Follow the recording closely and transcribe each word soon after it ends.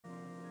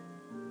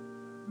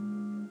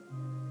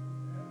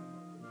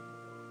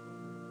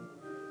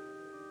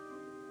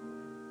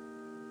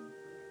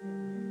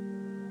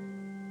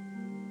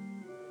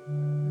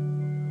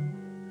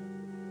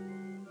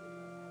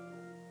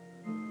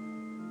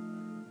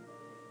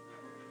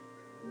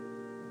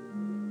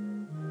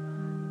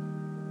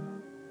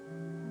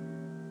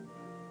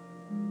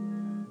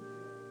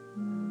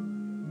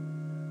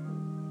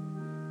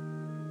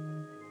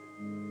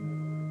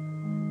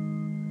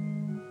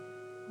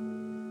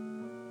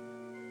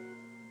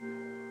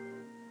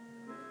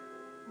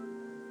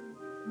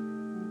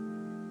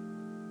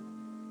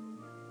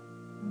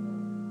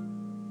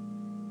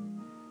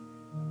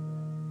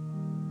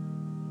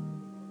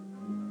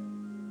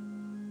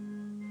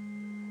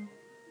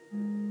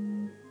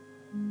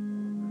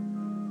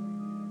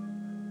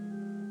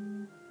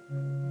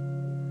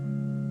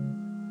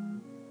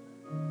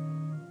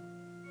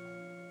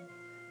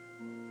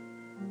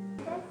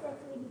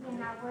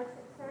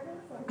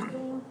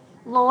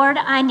Lord,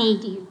 I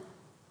need you.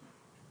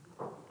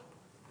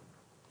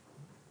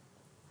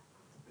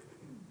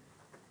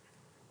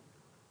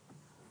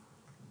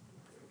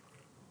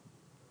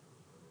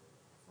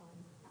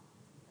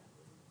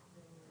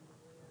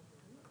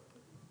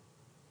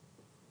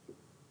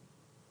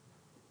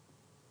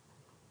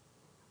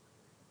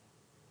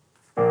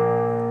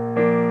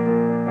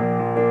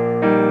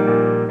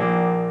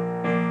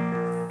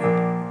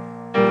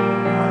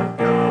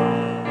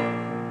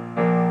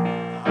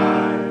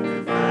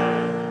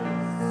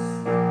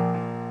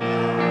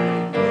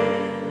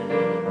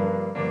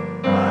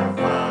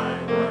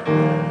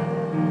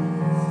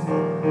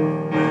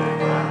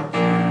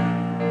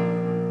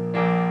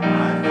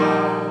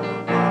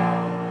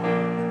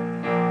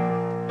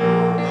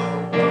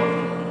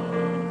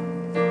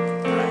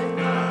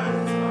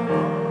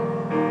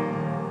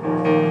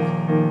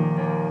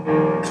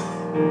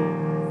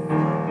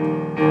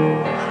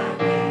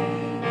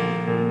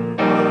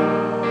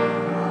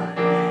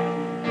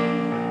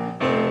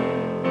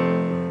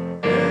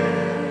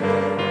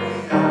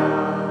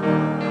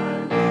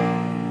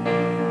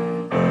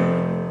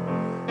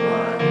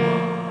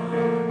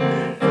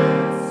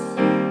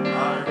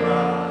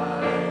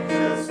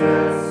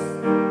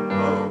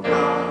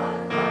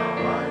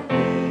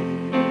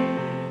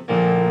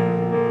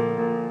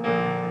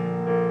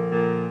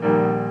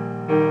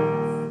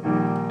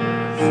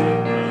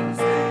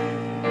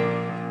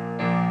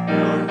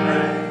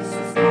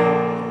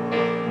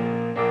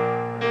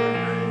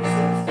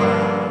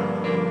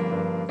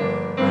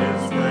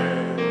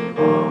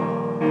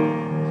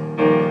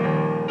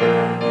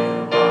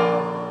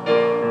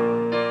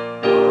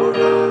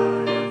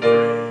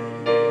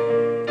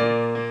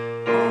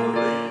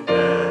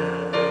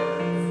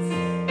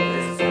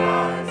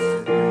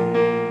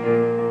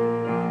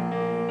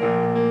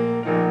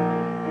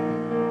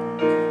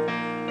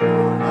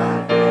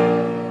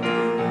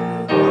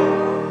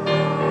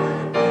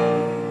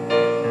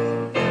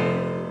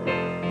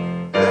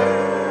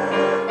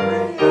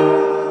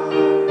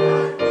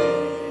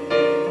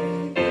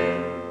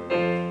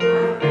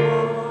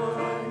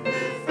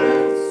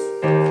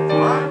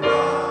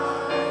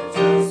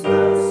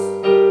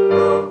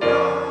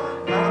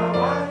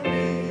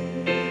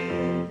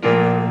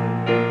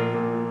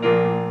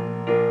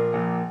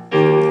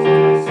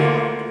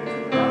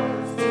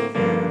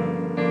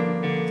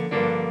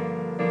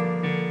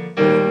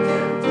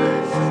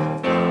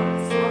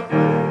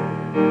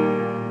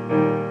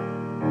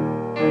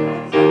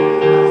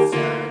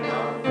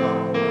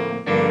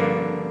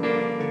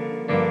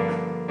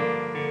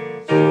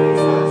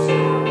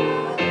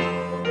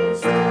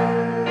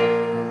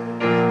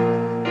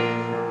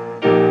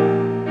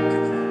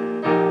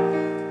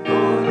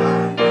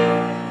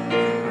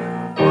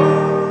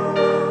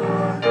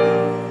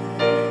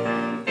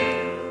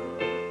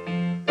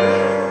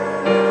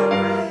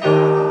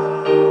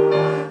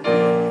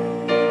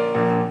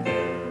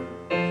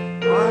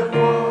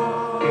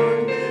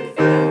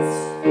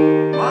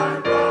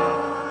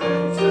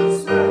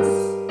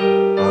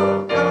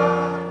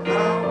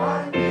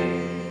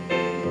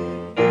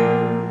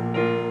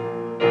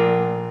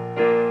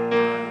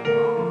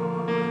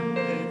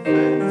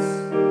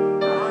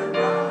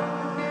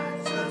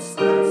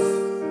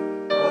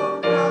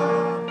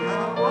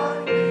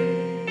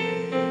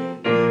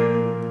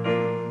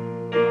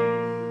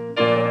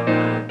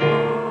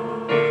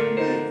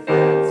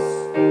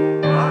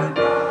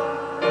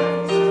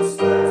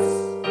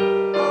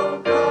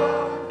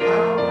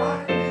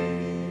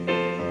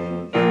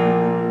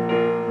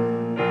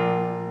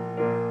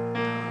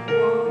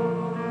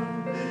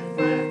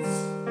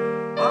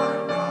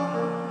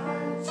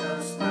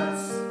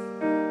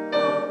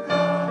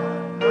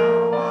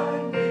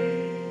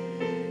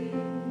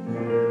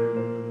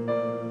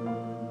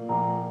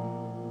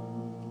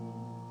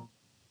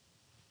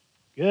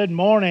 Good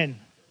morning.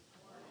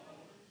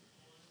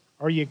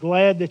 Are you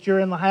glad that you're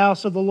in the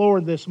house of the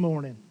Lord this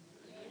morning?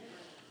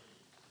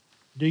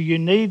 Do you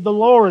need the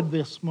Lord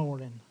this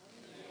morning?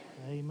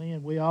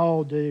 Amen. We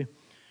all do.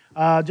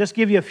 Just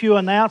give you a few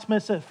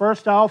announcements.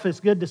 First off, it's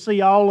good to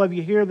see all of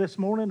you here this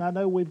morning. I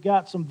know we've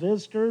got some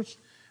visitors.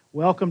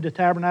 Welcome to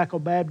Tabernacle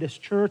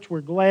Baptist Church.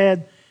 We're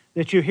glad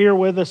that you're here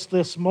with us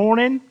this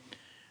morning.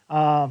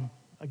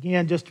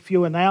 Again, just a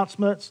few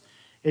announcements.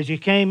 As you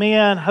came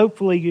in,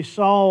 hopefully you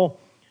saw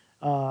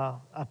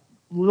a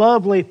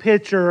lovely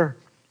picture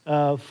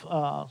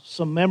of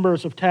some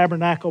members of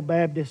Tabernacle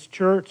Baptist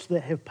Church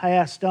that have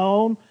passed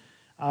on.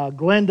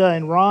 Glenda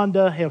and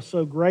Rhonda have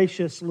so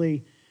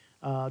graciously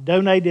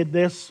donated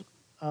this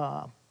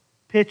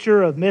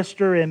picture of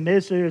Mr. and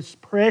Mrs.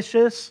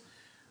 Precious.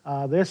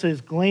 This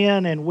is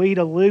Glenn and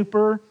Weta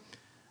Looper.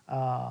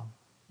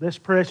 This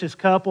precious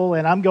couple,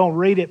 and I'm going to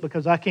read it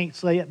because I can't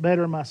say it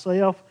better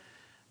myself,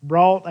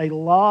 brought a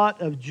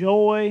lot of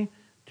joy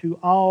to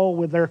all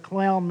with their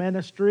clown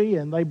ministry,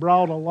 and they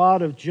brought a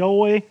lot of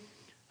joy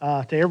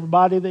to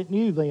everybody that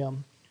knew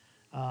them.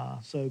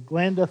 So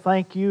Glenda,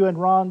 thank you, and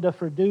Rhonda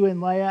for doing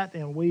that,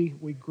 and we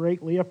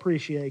greatly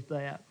appreciate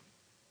that.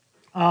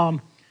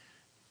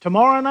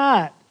 Tomorrow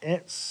night,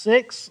 at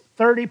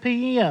 6:30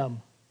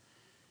 p.m.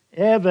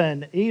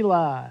 Evan,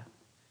 Eli,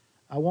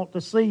 I want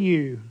to see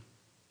you.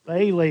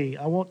 Bailey,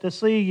 I want to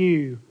see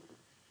you.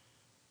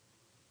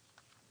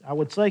 I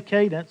would say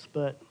Cadence,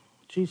 but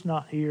she's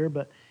not here.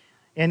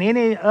 And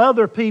any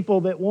other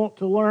people that want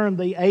to learn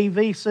the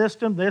AV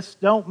system, this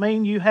don't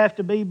mean you have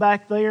to be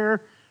back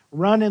there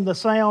running the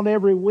sound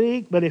every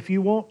week, but if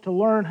you want to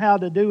learn how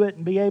to do it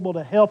and be able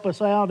to help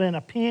us out in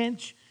a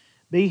pinch,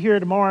 be here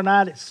tomorrow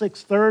night at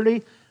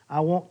 6:30.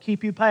 I won't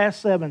keep you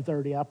past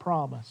 7:30, I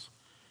promise.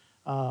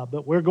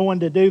 But we're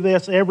going to do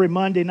this every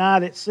Monday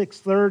night at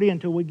 6:30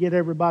 until we get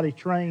everybody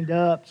trained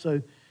up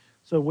so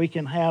we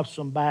can have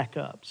some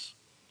backups.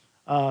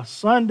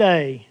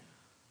 Sunday,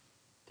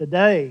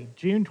 today,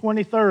 June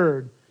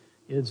 23rd,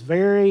 is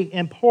very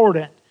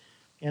important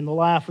in the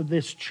life of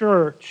this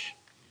church.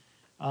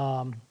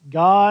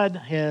 God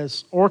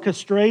has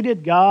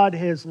orchestrated, God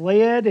has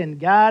led and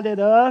guided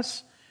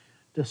us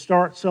to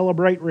start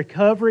Celebrate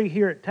Recovery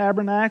here at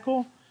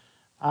Tabernacle.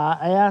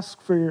 I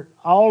ask for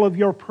all of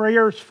your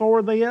prayers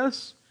for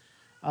this.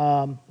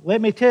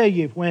 Let me tell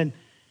you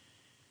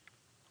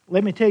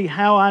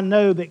how I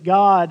know that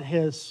God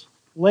has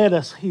led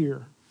us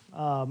here.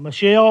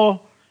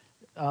 Michelle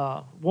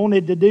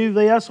wanted to do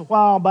this a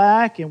while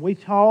back, and we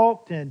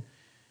talked, and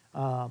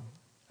I'll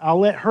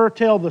let her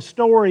tell the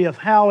story of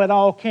how it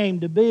all came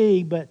to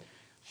be, but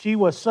she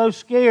was so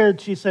scared,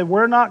 she said,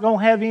 we're not going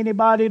to have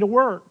anybody to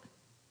work.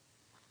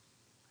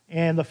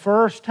 And the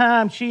first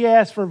time she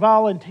asked for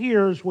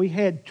volunteers, we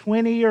had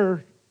 20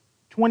 or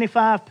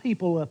 25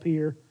 people up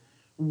here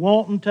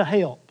wanting to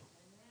help.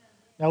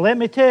 Now let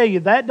me tell you,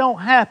 that don't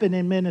happen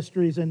in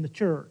ministries in the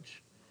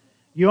church.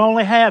 You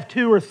only have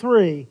 2 or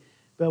 3,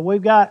 but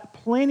we've got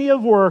plenty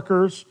of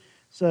workers,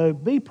 so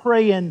be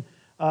praying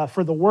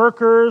for the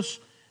workers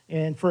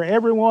and for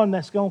everyone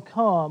that's going to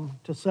come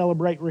to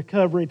Celebrate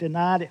Recovery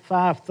tonight at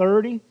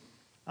 5:30.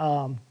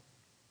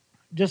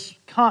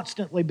 Just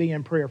constantly be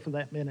in prayer for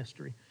that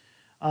ministry.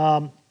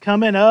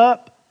 Coming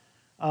up,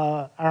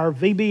 our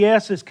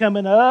VBS is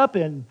coming up,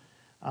 and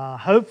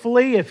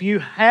hopefully if you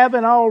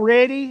haven't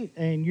already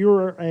and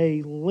you're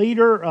a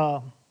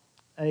leader,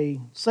 a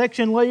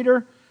section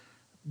leader,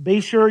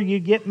 be sure you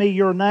get me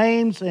your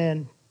names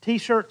and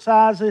t-shirt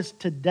sizes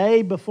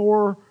today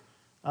before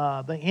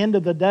the end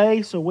of the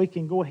day so we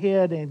can go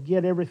ahead and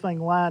get everything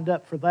lined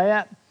up for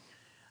that.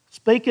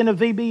 Speaking of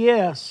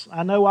VBS,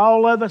 I know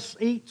all of us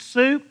eat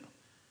soup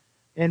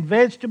and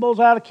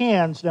vegetables out of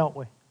cans, don't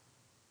we?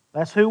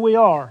 That's who we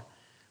are.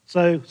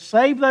 So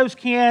save those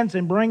cans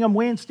and bring them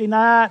Wednesday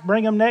night,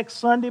 bring them next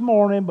Sunday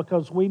morning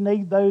because we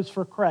need those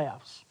for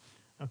crafts.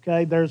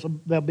 Okay,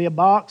 there'll be a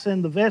box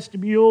in the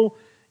vestibule.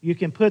 You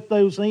can put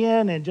those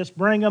in and just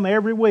bring them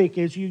every week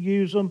as you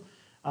use them.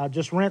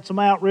 Just rinse them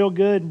out real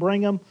good and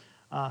bring them.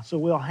 So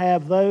we'll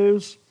have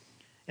those.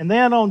 And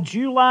then on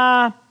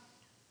July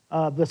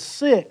the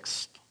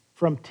 6th,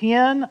 from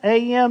 10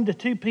 a.m. to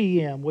 2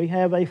 p.m., we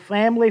have a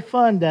family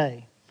fun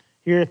day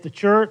here at the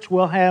church.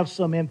 We'll have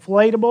some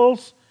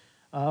inflatables,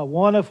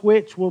 one of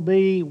which will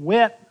be a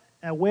wet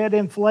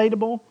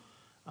inflatable.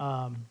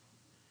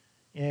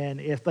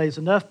 And if there's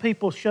enough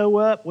people show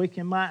up, we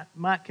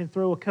might can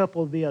throw a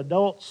couple of the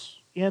adults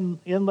in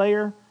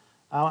there.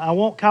 I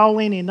won't call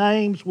any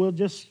names. We'll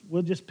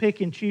just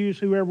pick and choose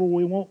whoever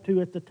we want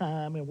to at the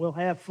time, and we'll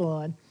have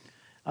fun.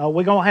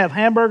 We're going to have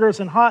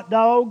hamburgers and hot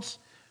dogs.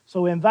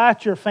 So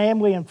invite your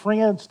family and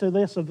friends to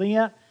this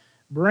event.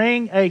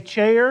 Bring a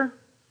chair,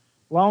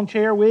 lawn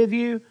chair with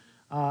you.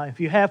 If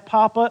you have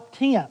pop-up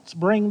tents,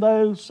 bring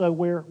those so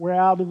we're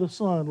out of the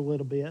sun a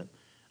little bit.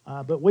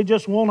 But we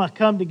just want to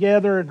come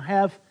together and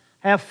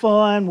have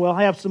fun. We'll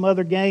have some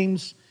other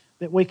games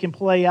that we can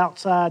play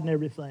outside and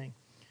everything.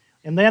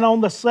 And then on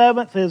the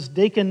 7th is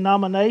deacon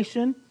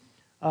nomination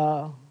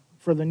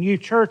for the new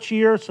church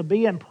year. So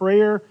be in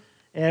prayer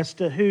as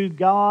to who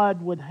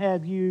God would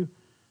have you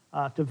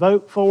to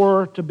vote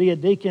for to be a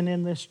deacon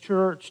in this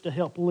church to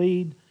help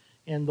lead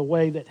in the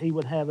way that He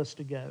would have us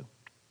to go.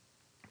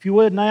 If you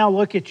would now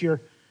look at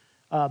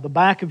the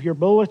back of your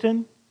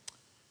bulletin.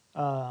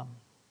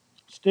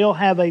 Still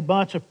have a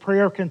bunch of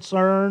prayer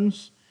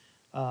concerns.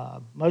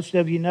 Most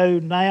of you know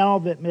now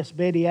that Miss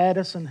Betty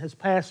Addison has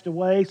passed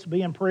away, so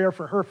be in prayer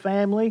for her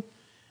family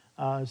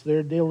as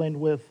they're dealing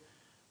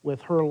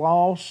with her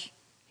loss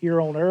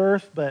here on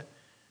earth. But,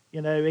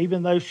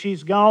 even though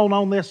she's gone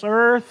on this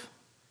earth,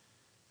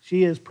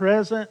 she is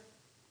present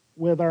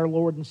with our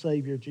Lord and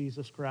Savior,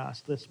 Jesus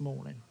Christ, this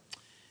morning.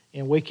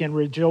 And we can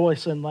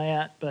rejoice in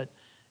that. But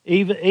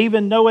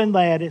even knowing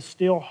that, it's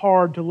still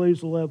hard to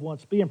lose a loved one.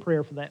 So be in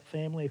prayer for that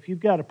family. If you've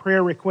got a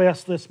prayer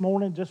request this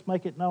morning, just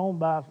make it known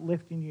by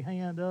lifting your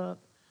hand up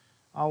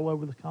all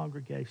over the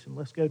congregation.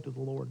 Let's go to the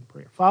Lord in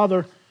prayer.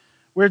 Father,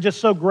 we're just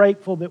so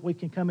grateful that we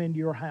can come into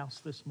your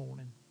house this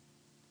morning.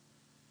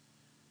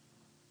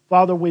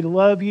 Father, we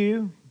love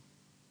you.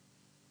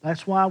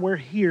 That's why we're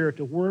here,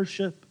 to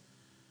worship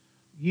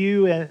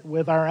you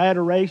with our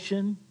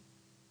adoration.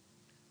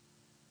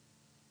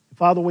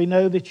 Father, we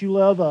know that you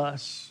love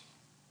us.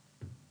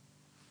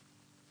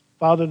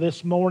 Father,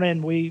 this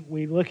morning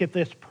we look at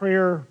this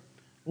prayer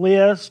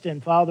list,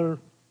 and Father,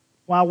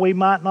 while we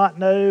might not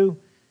know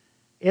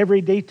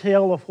every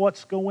detail of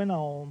what's going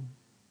on,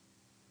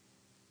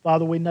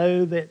 Father, we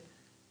know that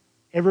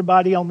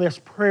everybody on this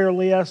prayer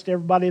list,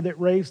 everybody that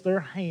raised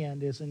their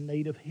hand, is in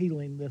need of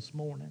healing this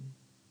morning.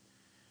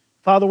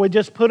 Father, we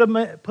just put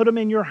them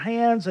in your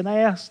hands and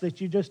ask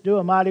that you just do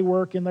a mighty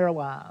work in their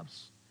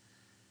lives.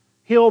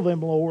 Heal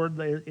them, Lord,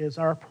 is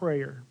our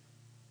prayer.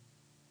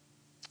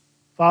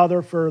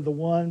 Father, for the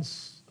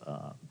ones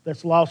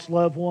that's lost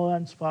loved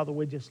ones, Father,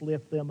 we just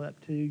lift them up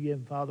to you.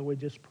 And Father, we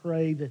just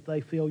pray that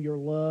they feel your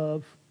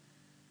love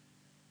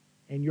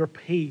and your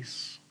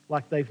peace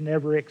like they've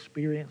never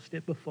experienced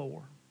it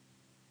before.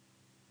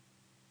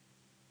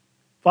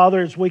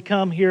 Father, as we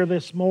come here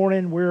this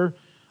morning, we're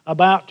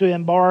about to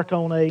embark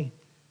on a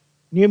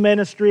new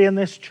ministry in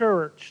this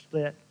church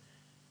that,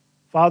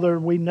 Father,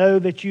 we know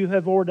that you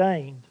have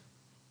ordained.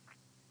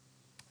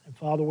 And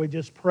Father, we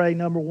just pray,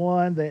 number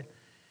one,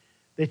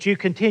 that you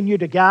continue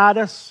to guide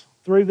us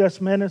through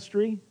this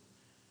ministry,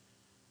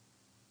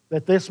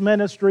 that this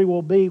ministry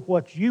will be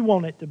what you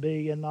want it to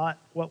be and not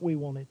what we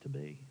want it to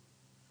be.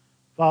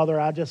 Father,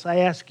 I just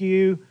ask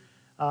you,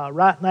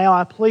 right now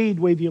I plead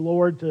with you,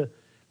 Lord,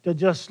 to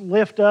just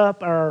lift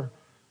up our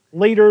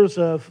leaders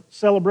of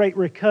Celebrate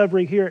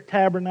Recovery here at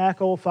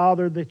Tabernacle,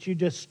 Father, that you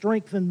just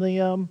strengthen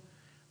them,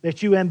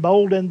 that you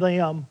embolden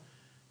them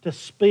to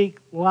speak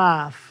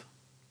life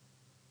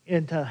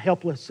into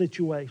helpless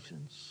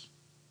situations.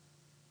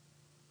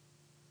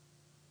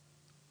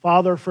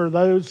 Father, for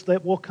those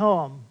that will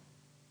come,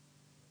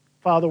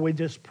 Father, we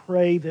just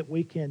pray that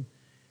we can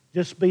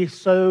just be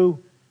so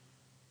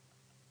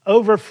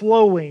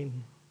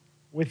overflowing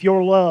with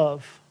your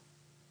love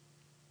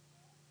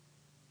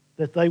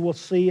that they will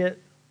see it,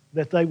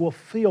 that they will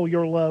feel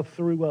your love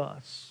through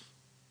us.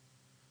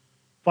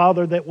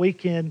 Father, that we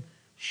can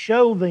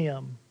show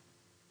them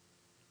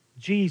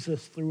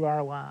Jesus through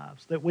our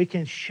lives, that we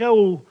can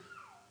show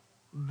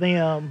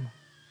them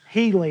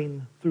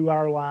healing through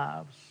our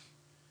lives,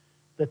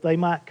 that they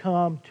might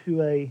come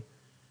to a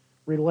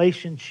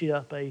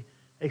relationship, a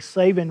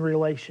saving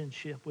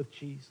relationship with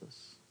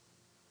Jesus.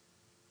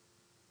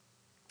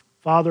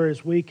 Father,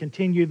 as we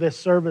continue this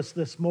service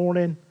this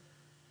morning,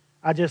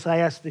 I just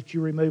ask that you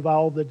remove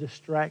all the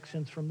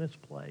distractions from this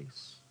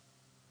place.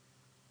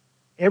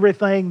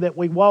 Everything that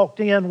we walked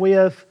in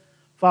with,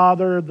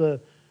 Father,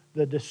 the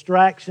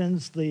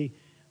distractions, the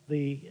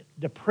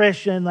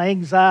depression, the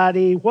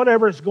anxiety,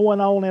 whatever's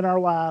going on in our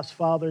lives,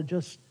 Father,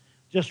 just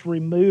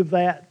remove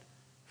that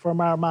from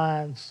our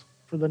minds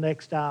for the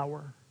next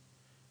hour,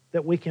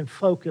 that we can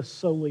focus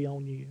solely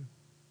on you.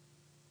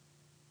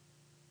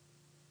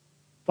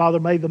 Father,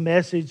 may the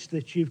message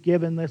that you've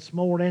given this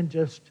morning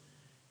just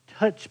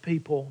touch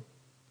people,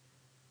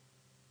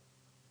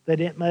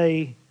 that it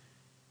may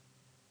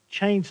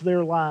change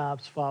their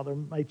lives, Father,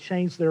 may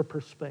change their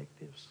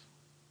perspectives.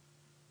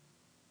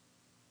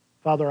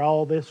 Father,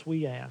 all this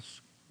we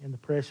ask in the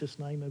precious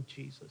name of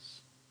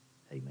Jesus.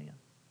 Amen.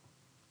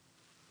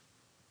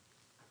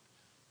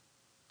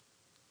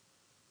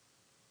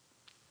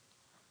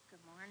 Good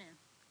morning.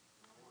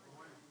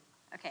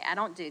 Okay, I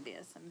don't do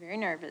this. I'm very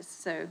nervous,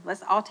 so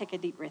let's all take a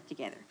deep breath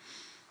together.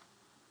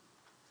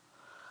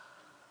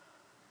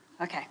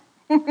 Okay.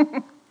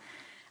 All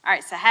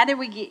right, so how did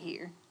we get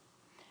here?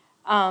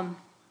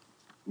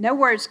 No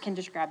words can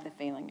describe the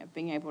feeling of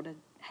being able to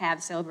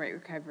have Celebrate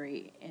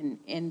Recovery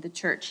in the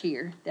church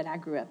here that I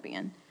grew up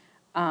in.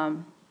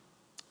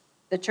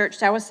 The church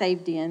that I was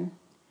saved in,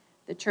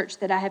 the church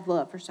that I have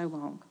loved for so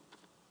long.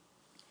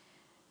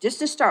 Just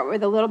to start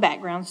with a little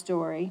background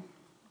story,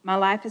 my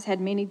life has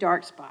had many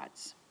dark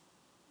spots.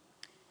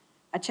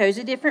 I chose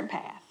a different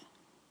path.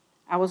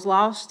 I was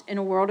lost in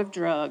a world of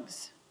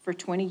drugs for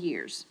 20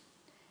 years.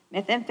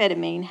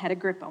 Methamphetamine had a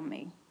grip on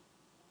me.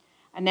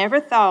 I never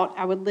thought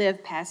I would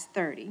live past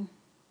 30,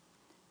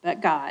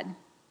 but God,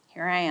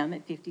 here I am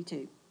at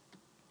 52.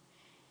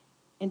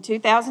 In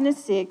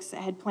 2006,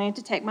 I had planned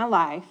to take my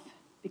life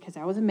because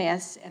I was a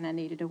mess and I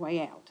needed a way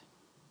out.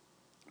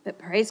 But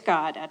praise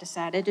God, I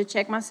decided to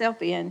check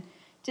myself in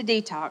to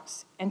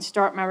detox and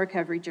start my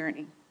recovery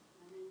journey.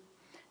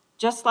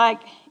 Just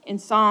like in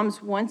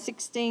Psalms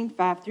 116,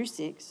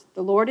 5-6,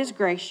 the Lord is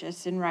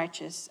gracious and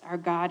righteous. Our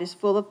God is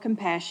full of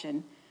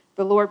compassion.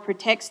 The Lord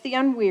protects the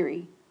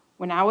unweary.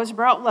 When I was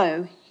brought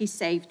low, he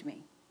saved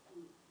me.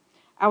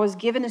 I was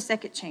given a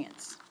second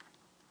chance.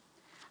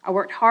 I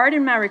worked hard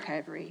in my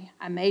recovery.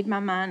 I made my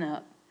mind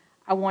up.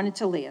 I wanted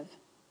to live.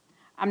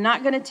 I'm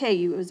not going to tell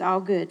you it was all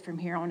good from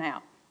here on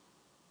out.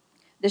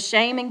 The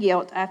shame and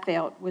guilt I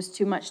felt was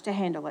too much to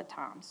handle at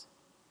times.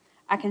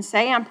 I can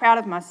say I'm proud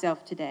of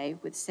myself today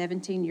with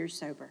 17 years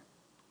sober.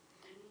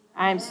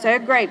 I am so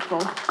grateful.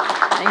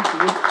 Thank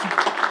you.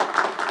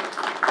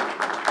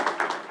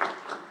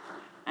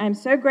 I am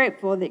so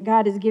grateful that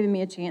God has given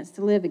me a chance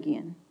to live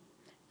again.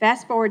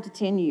 Fast forward to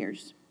 10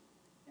 years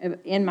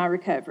in my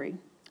recovery.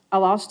 I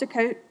lost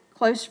a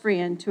close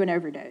friend to an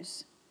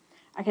overdose.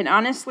 I can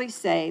honestly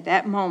say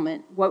that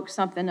moment woke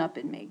something up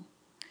in me.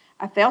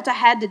 I felt I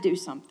had to do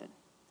something.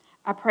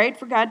 I prayed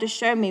for God to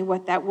show me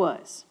what that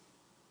was.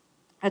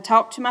 I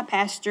talked to my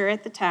pastor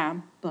at the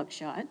time,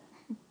 Buckshot.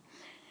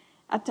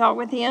 I talked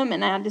with him,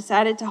 and I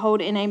decided to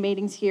hold NA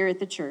meetings here at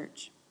the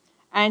church.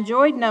 I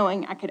enjoyed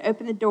knowing I could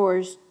open the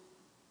doors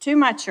to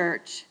my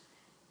church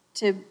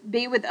to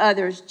be with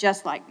others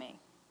just like me.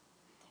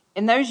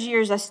 In those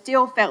years, I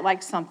still felt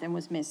like something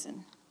was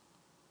missing.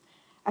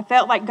 I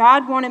felt like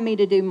God wanted me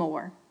to do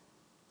more.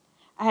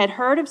 I had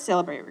heard of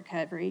Celebrate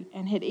Recovery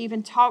and had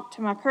even talked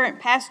to my current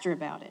pastor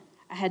about it.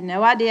 I had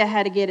no idea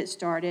how to get it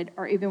started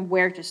or even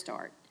where to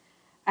start.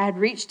 I had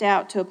reached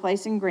out to a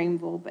place in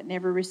Greenville but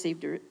never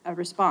received a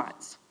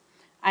response.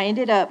 I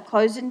ended up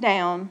closing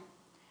down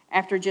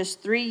after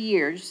just 3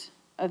 years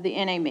of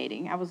the NA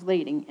meeting I was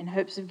leading in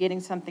hopes of getting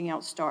something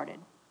else started.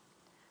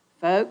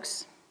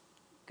 Folks,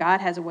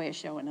 God has a way of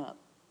showing up.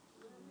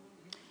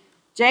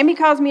 Jamie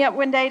calls me up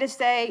one day to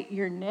say,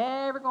 "You're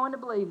never going to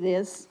believe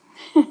this."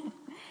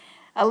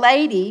 A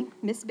lady,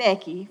 Miss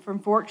Becky, from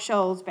Fork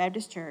Shoals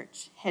Baptist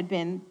Church, had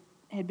been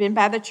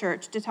by the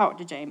church to talk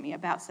to Jamie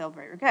about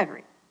Celebrate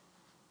Recovery.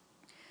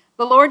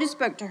 The Lord had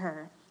spoke to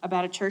her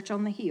about a church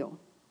on the hill.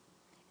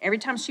 Every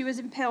time she was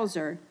in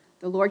Pelzer,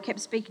 the Lord kept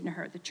speaking to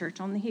her, the church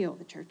on the hill,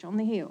 the church on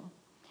the hill.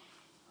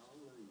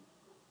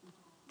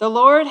 The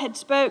Lord had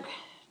spoke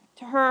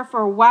to her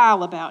for a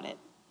while about it.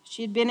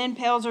 She had been in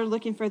Pelzer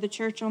looking for the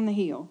church on the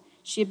hill.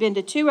 She had been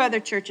to 2 other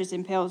churches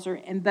in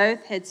Pelzer, and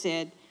both had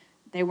said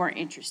they weren't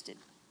interested.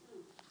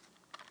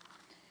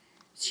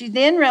 She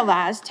then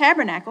realized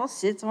Tabernacle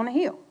sits on a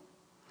hill.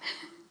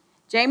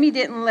 Jamie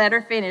didn't let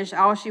her finish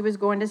all she was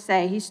going to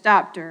say. He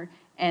stopped her,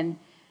 and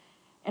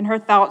her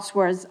thoughts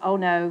was, "Oh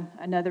no,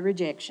 another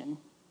rejection."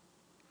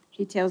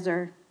 He tells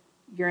her,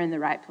 "You're in the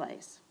right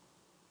place."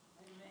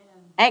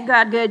 Amen. Ain't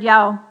God good,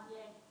 y'all?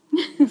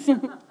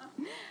 Yeah.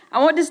 I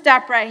want to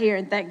stop right here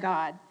and thank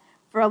God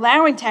for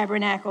allowing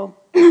Tabernacle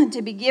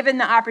to be given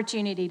the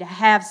opportunity to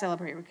have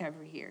Celebrate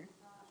Recovery here.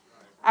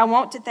 I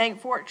want to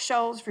thank Fork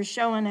Shoals for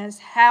showing us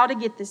how to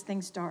get this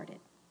thing started.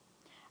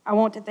 I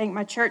want to thank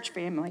my church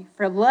family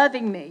for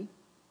loving me,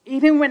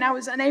 even when I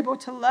was unable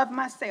to love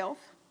myself.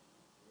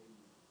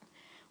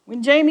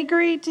 When Jamie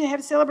agreed to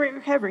have Celebrate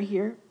Recovery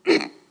here,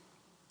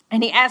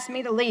 and he asked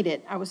me to lead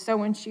it, I was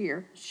so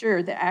unsure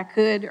that I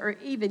could or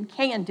even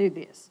can do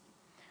this.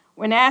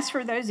 When asked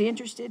for those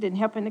interested in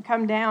helping to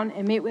come down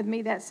and meet with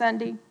me that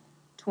Sunday,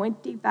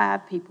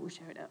 25 people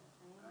showed up.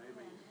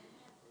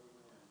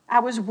 I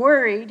was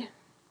worried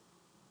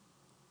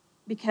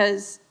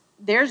because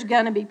there's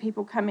going to be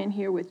people come in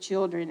here with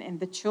children, and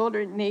the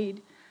children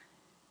need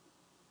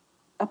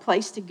a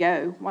place to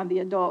go while the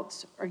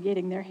adults are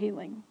getting their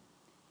healing.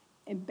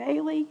 And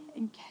Bailey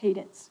and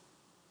Cadence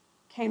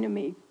came to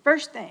me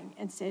first thing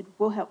and said,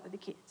 "We'll help with the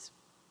kids."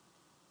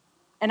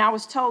 And I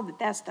was told that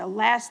that's the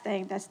last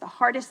thing, that's the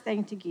hardest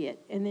thing to get.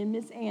 And then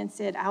Miss Ann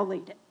said, "I'll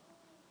lead it."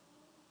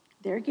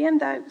 There again,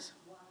 those.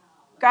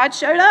 God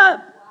showed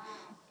up.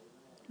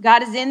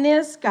 God is in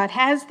this. God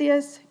has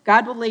this.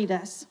 God will lead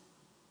us.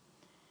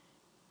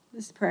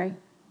 Let's pray.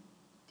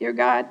 Dear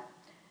God,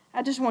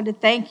 I just want to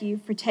thank you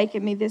for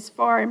taking me this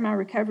far in my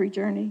recovery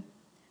journey.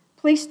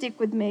 Please stick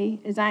with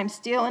me as I am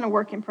still in a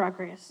work in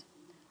progress.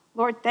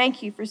 Lord,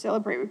 thank you for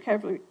Celebrate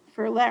Recovery,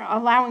 for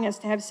allowing us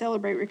to have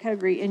Celebrate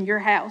Recovery in your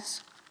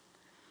house.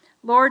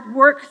 Lord,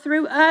 work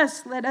through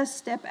us. Let us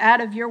step out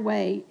of your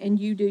way and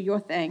you do your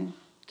thing.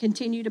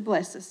 Continue to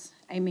bless us.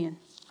 Amen.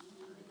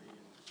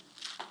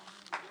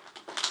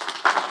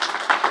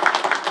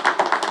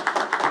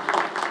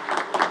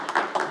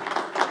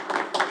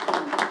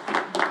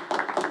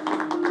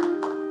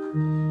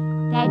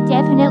 That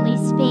definitely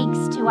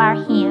speaks to our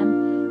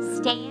hymn,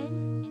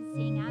 "Stand and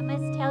Sing, I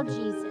Must Tell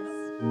Jesus."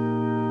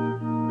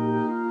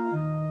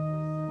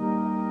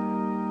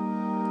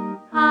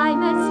 I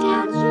must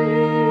tell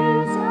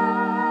Jesus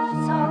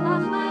all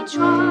of my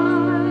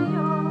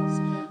trials.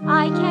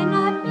 I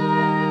cannot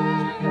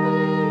bear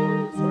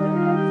these burdens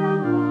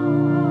alone.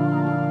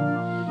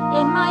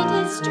 In my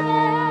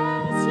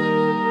distress, He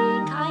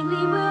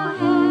kindly will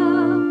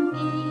help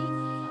me.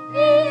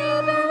 He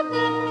ever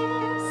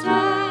lives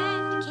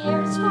and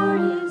cares for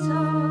His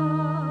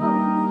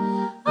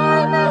own.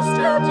 I must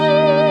tell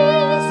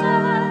Jesus,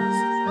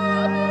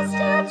 I must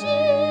tell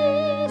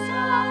Jesus,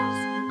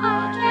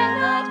 I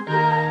cannot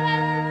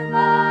bear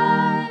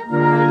my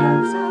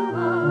burdens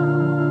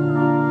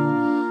alone.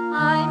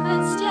 I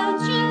must tell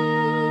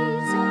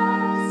Jesus,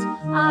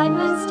 I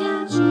must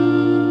tell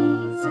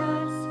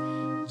Jesus,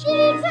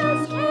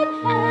 Jesus can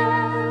help.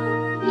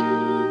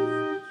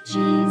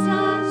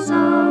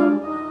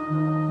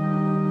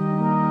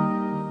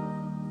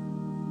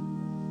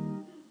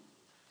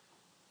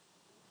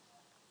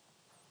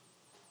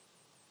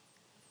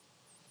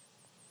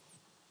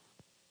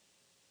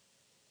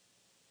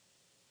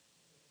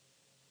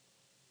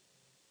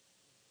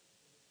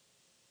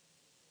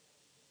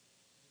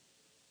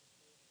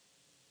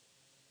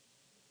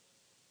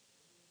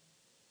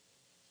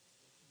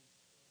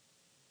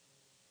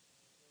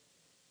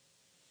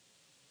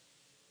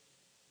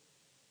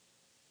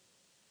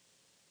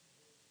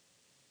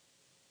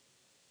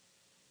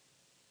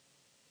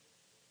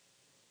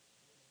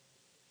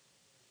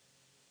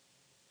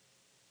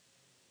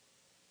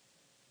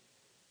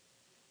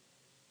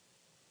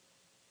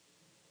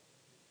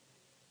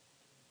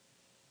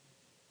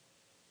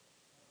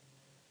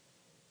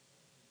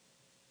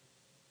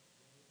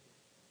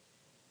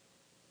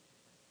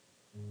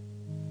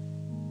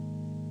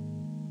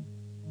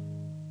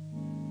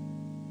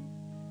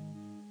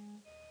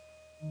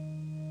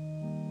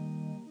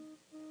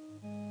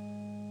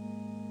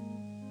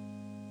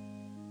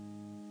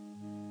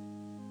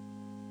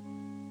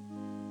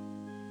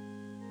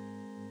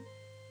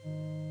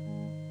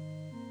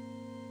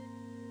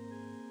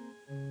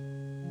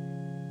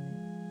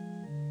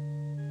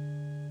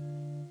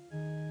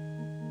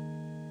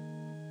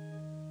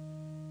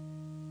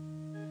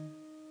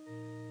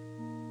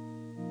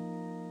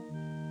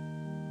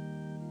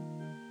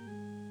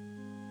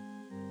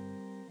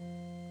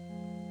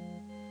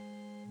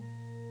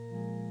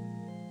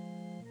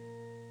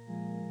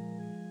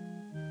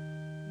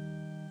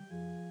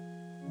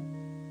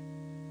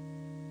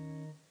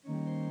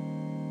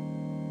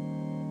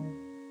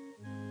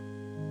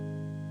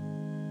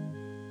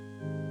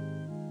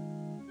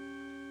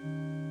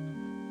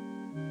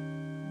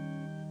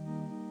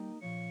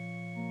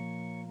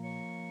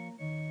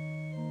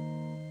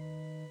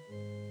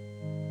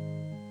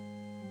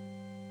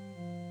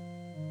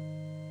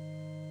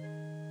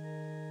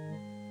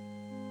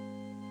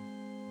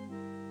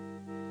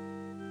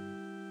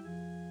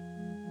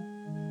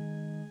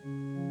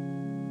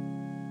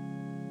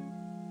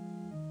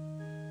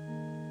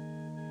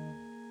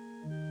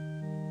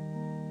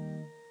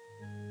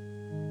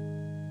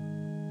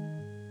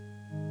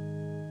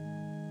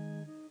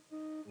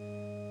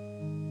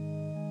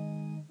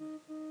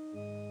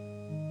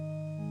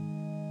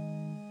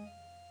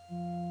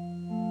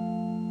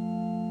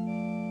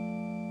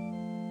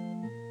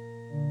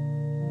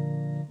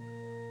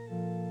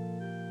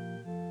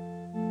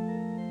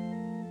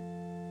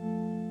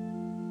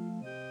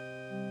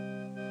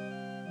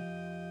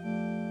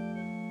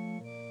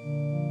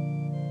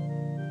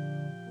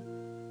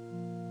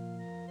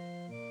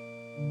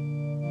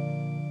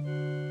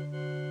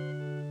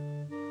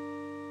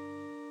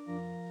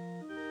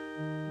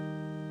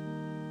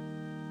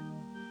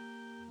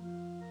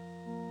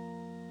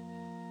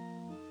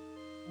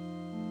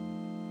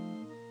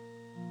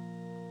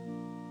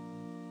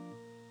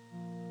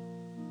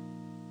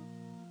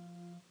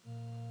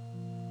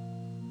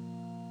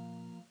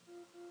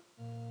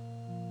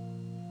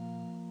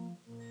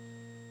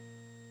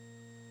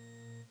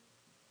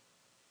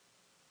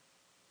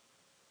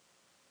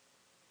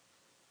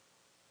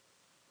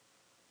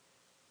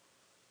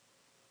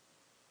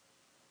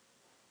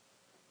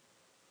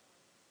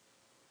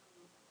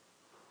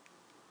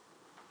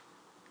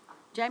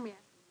 Jamie,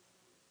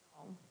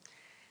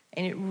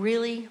 and it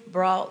really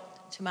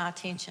brought to my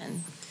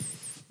attention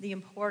the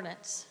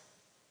importance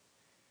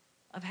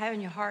of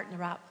having your heart in the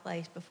right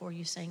place before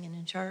you singing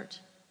in church.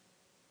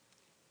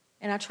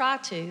 And I try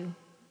to,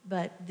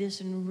 but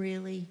this one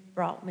really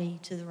brought me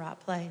to the right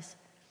place,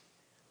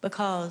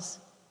 because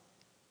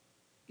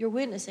you're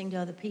witnessing to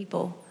other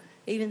people,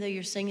 even though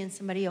you're singing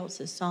somebody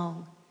else's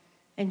song,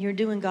 and you're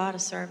doing God a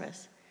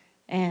service.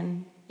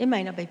 And it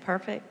may not be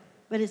perfect,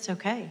 but it's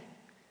okay,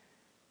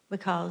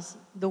 because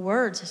the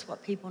words is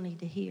what people need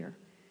to hear.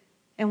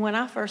 And when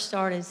I first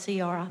started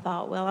CR, I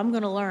thought, well, I'm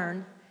going to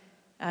learn.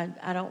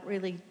 I don't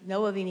really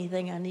know of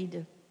anything I need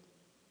to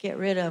get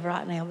rid of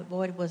right now, but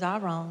boy, was I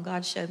wrong.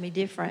 God showed me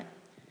different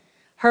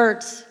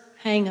hurts,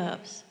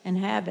 hang-ups, and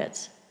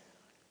habits.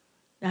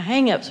 Now,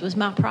 hang-ups was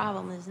my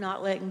problem, is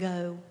not letting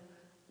go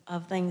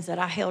of things that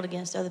I held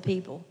against other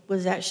people.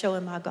 Was that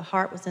showing my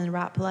heart was in the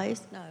right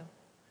place? No,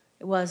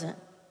 it wasn't.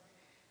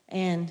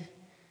 And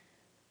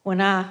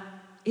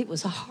it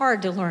was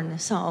hard to learn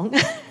this song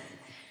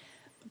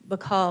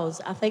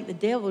because I think the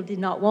devil did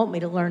not want me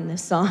to learn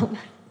this song.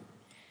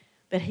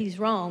 But he's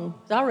wrong.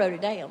 So I wrote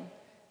it down.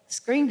 The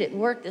screen didn't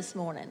work this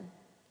morning,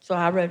 so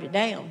I wrote it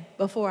down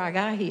before I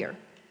got here,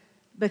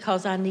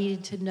 because I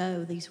needed to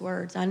know these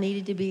words. I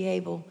needed to be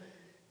able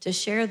to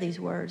share these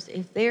words.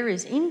 If there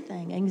is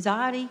anything,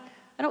 anxiety,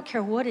 I don't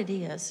care what it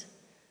is.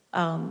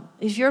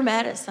 If you're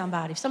mad at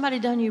somebody, if somebody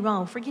done you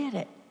wrong, forget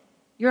it.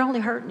 You're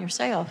only hurting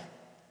yourself.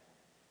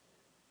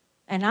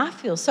 And I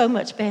feel so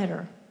much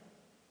better.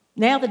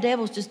 Now the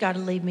devil's just got to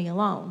leave me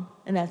alone,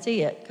 and that's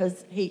it,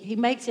 because he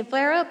makes it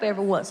flare up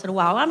every once in a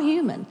while. I'm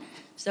human.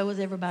 So is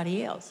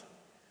everybody else.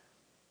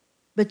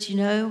 But you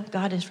know,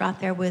 God is right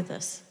there with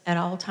us at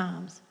all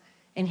times,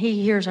 and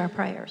he hears our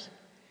prayers.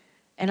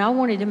 And I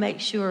wanted to make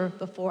sure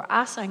before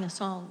I sang a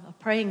song of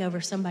praying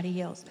over somebody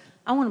else,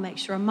 I want to make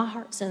sure my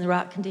heart's in the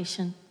right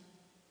condition,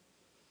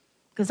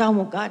 because I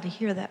want God to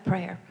hear that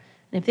prayer.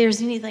 And if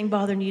there's anything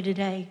bothering you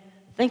today,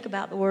 think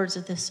about the words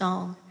of this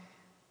song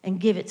and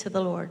give it to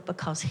the Lord,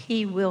 because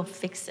he will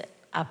fix it.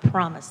 I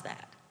promise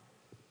that.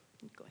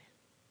 Go ahead.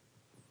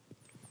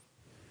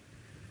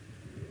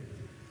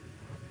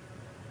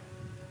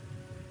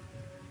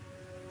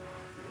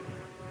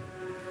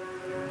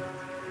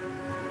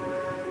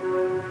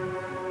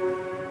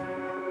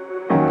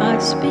 I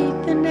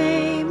speak the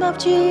name of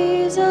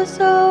Jesus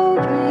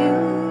over you.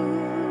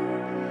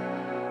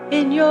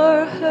 In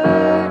your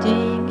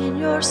hurting, in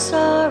your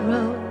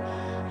sorrow,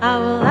 I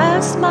will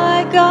ask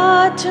my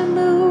God to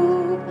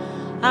move.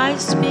 I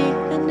speak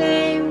the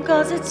name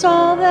 'cause it's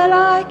all that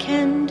I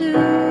can do.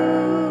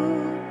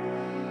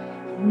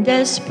 In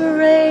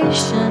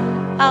desperation,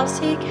 I'll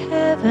seek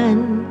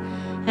heaven,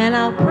 and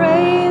I'll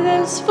pray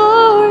this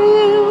for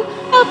you.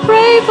 I'll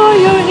pray for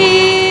your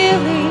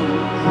healing.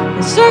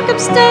 The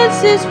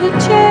circumstances would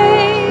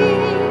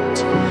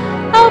change.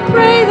 I'll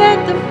pray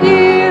that the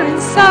fear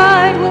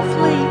inside will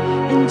flee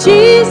in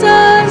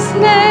Jesus'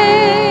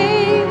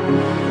 name.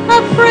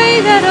 I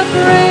pray that a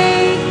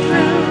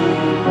breakthrough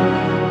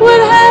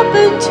would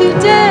happen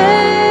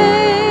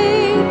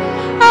today.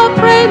 I'll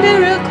pray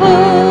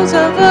miracles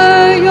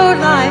over your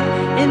life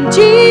in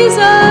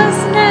Jesus'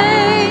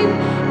 name,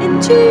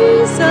 in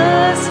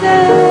Jesus'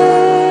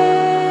 name.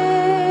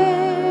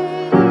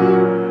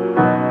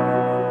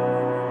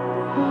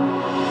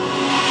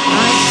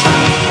 I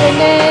speak the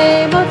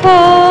name of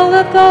all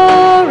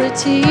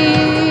authority,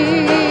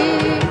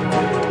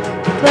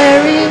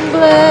 declaring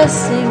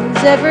blessings,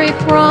 every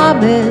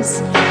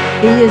promise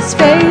he is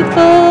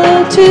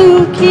faithful to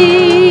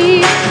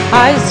keep.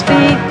 I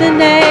speak the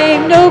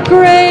name no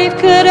grave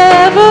could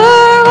ever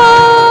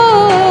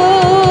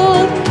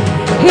hold.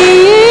 He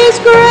is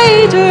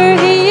greater,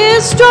 he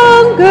is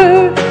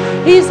stronger,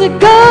 he's the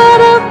God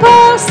of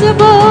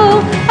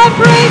possible. I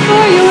pray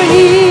for your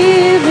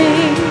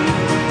healing.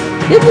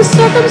 If the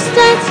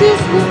circumstances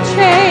will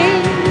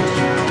change,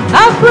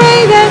 I pray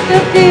that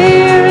the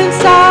fear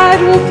inside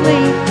will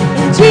flee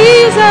in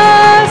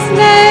Jesus'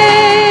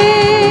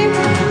 name.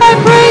 I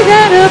pray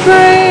that a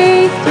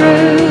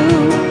breakthrough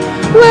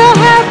will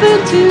happen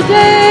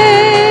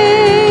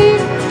today.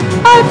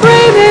 I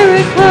pray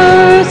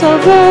miracles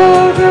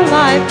over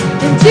life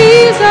in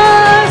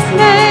Jesus'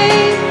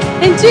 name,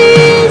 in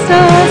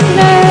Jesus'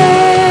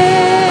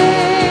 name.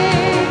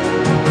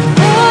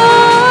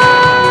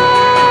 Oh,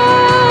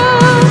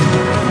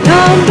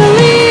 come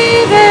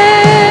believe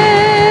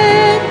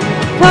it,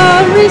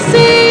 come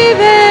receive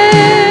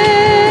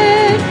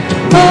it.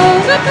 Oh,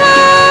 the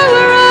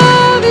power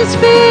of his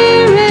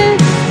Spirit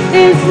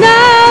is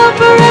now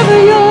forever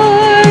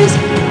yours.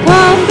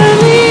 Come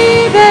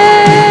believe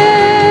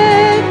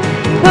it,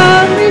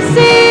 come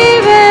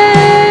receive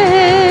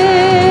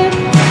it.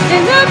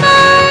 In the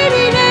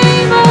mighty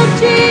name of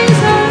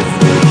Jesus,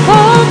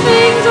 all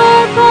things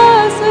are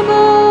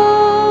possible.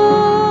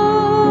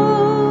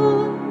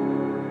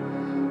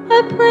 I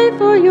pray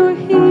for your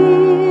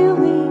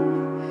healing.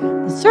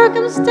 The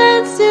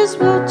circumstances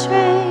will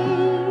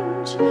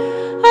change.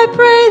 I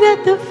pray that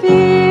the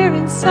fear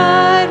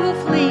inside will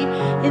flee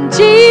in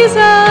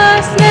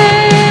Jesus'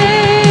 name.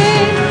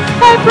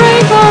 pray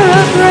for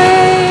a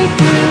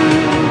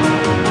breakthrough.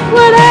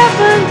 What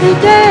happened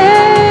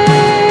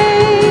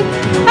today?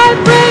 I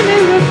pray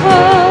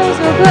miracles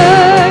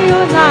over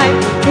your life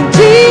in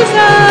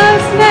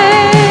Jesus'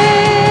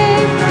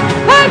 name.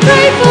 I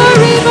pray for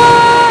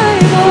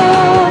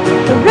revival,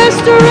 the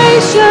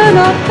restoration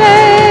of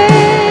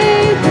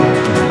faith.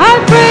 I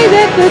pray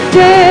that the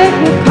dead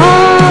will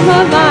come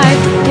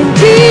alive in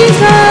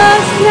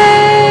Jesus' name.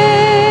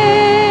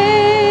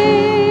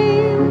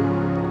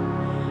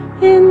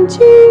 In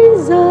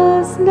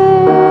Jesus'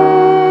 name.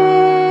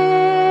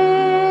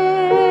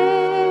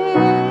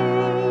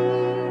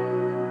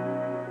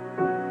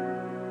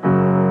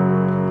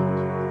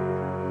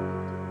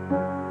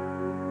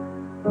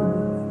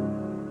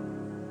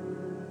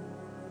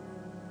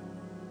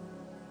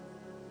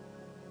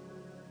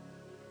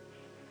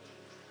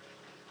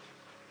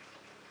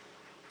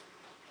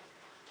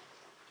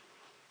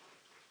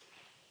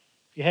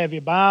 If you have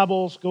your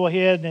Bibles, go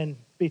ahead and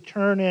be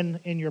turning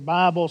in your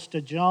Bibles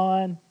to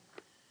John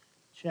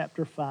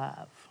chapter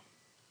 5.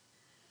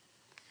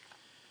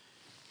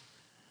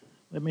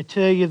 Let me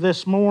tell you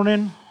this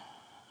morning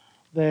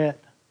that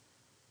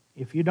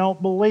if you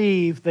don't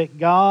believe that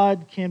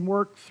God can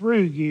work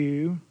through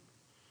you,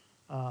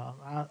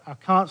 I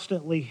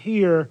constantly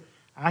hear,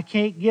 I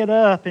can't get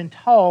up and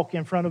talk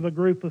in front of a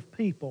group of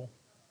people.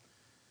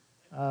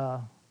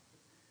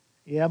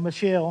 Yeah,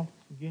 Michelle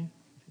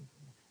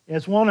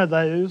is one of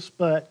those,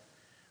 but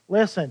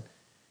listen,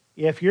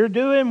 if you're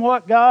doing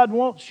what God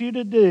wants you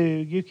to do,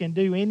 you can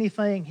do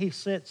anything He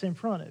sets in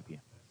front of you.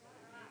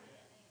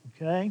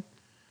 Okay?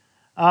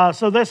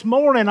 So this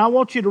morning, I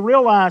want you to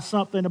realize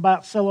something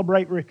about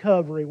Celebrate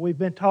Recovery. We've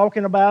been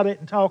talking about it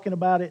and talking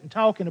about it and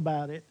talking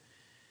about it.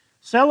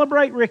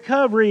 Celebrate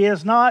Recovery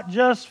is not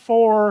just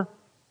for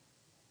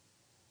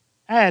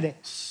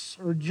addicts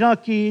or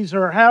junkies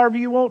or however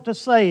you want to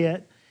say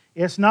it.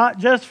 It's not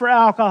just for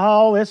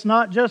alcohol. It's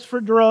not just for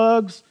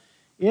drugs.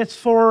 It's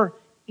for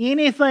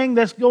anything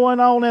that's going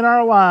on in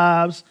our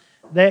lives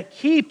that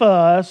keep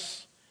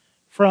us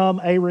from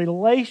a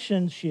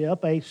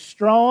relationship, a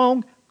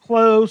strong,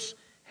 close,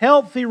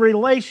 healthy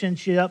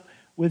relationship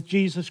with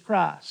Jesus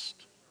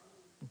Christ.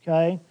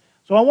 Okay?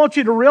 So I want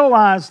you to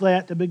realize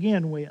that to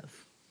begin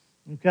with.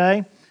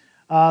 Okay?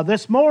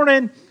 This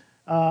morning,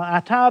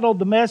 I titled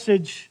the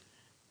message,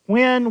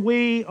 When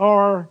We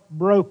Are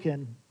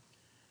Broken.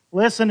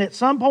 Listen, at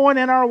some point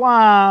in our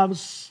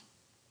lives,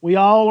 we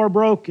all are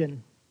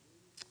broken.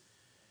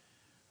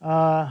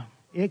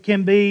 It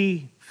can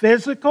be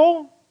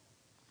physical,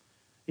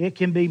 it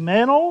can be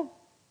mental,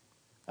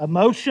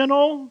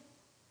 emotional,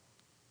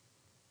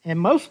 and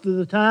most of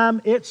the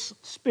time it's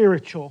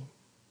spiritual.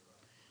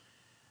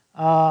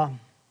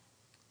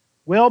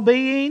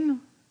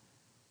 Well-being,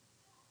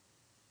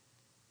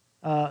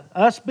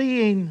 us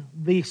being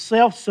the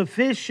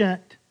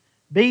self-sufficient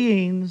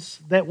beings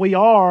that we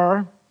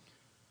are,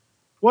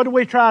 what do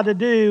we try to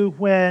do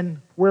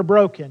when we're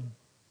broken?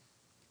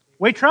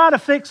 We try to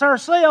fix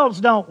ourselves,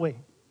 don't we?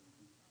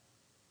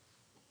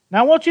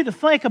 Now I want you to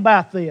think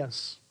about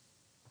this.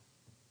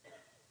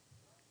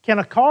 Can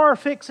a car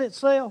fix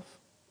itself?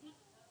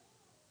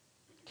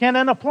 Can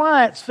an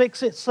appliance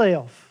fix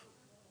itself?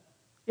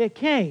 It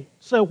can't.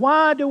 So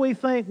why do we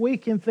think we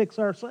can fix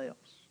ourselves?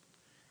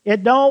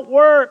 It don't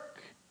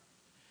work.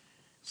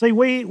 See,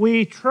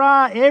 we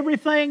try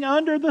everything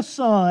under the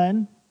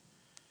sun.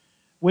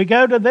 We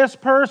go to this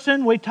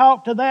person, we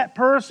talk to that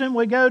person,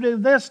 we go to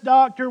this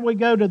doctor, we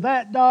go to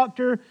that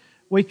doctor,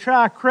 we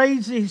try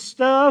crazy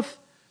stuff,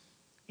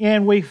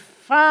 and we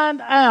find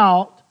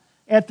out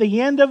at the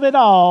end of it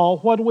all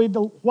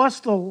what's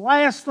the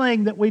last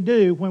thing that we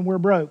do when we're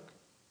broke.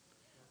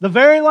 The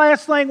very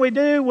last thing we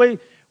do,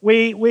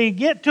 we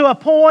get to a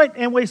point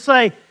and we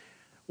say,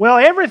 well,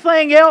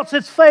 everything else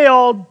has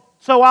failed,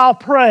 so I'll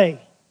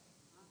pray.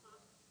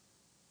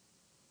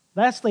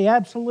 That's the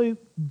absolute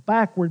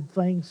backward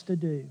things to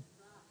do.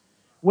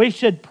 We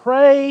should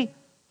pray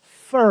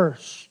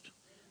first.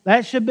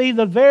 That should be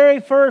the very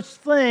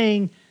first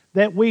thing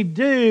that we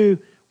do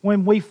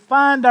when we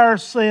find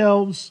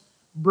ourselves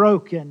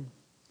broken.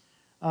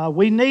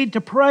 We need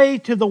to pray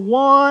to the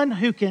one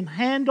who can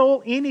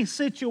handle any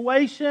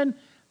situation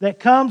that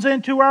comes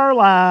into our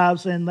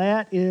lives, and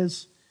that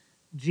is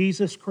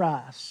Jesus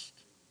Christ.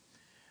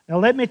 Now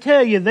let me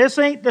tell you, this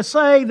ain't to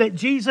say that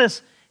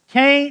Jesus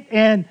can't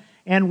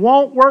and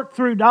won't work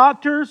through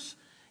doctors.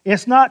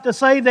 It's not to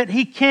say that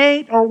He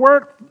can't or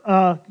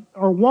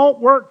won't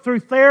work through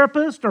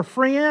therapists or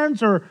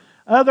friends or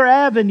other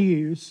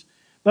avenues.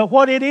 But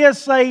what it is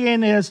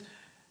saying is,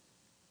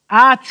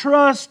 I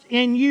trust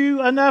in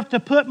you enough to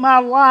put my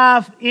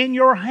life in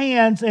your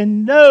hands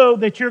and know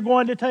that you're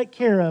going to take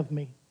care of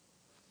me.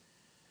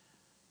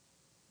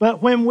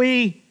 But when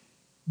we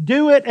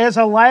do it as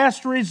a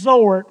last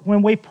resort,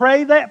 when we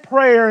pray that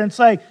prayer and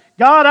say,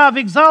 God, I've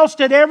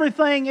exhausted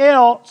everything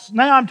else,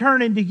 now I'm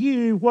turning to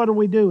you, what are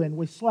we doing?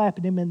 We're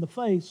slapping Him in the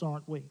face,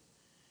 aren't we?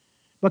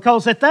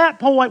 Because at that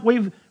point,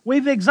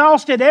 we've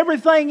exhausted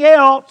everything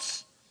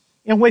else,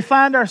 and we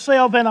find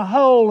ourselves in a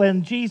hole,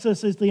 and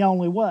Jesus is the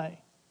only way.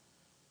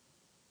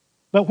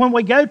 But when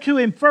we go to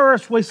Him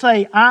first, we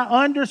say,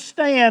 I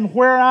understand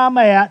where I'm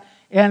at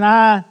and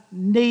I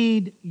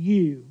need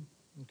you.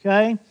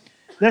 Okay?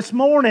 This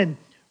morning,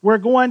 we're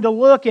going to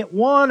look at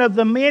one of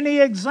the many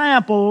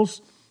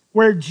examples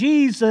where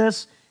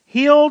Jesus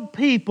healed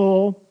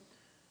people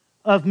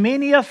of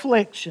many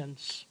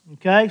afflictions.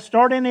 Okay?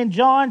 Starting in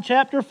John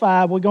chapter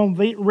 5, we're going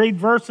to read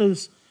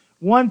verses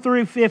 1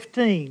 through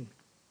 15.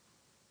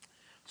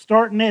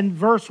 Starting in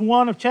verse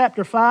 1 of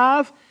chapter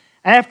 5,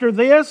 after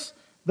this,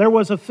 there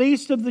was a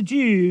feast of the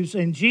Jews,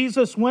 and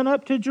Jesus went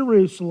up to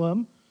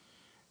Jerusalem.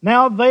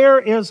 Now there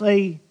is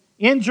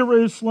in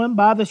Jerusalem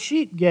by the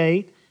sheep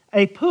gate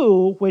a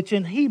pool, which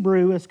in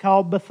Hebrew is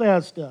called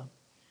Bethesda,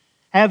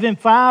 having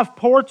 5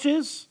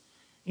 porches.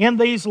 In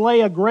these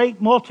lay a great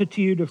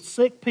multitude of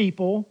sick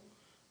people,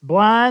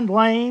 blind,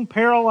 lame,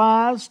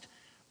 paralyzed,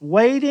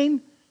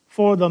 waiting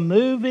for the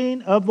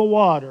moving of the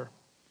water.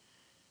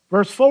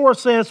 Verse 4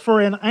 says, for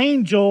an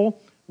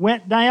angel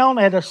went down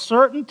at a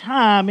certain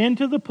time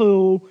into the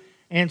pool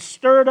and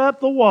stirred up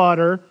the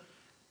water.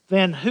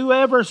 Then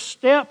whoever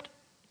stepped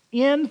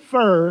in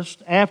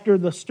first after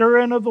the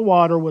stirring of the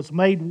water was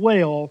made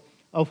well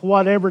of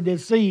whatever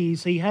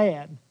disease he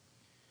had.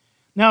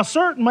 Now a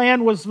certain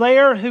man was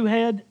there who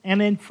had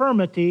an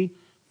infirmity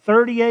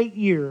 38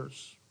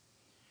 years.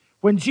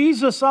 When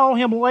Jesus saw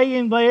him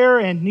laying there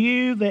and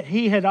knew that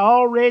he had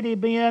already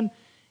been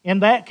in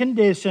that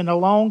condition a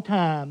long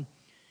time,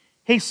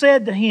 he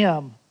said to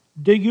him,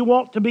 do you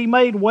want to be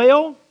made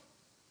well?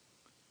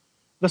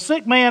 The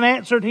sick man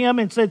answered him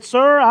and said,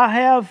 sir, I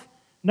have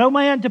no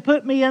man to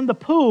put me in the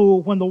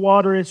pool when the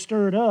water is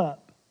stirred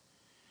up.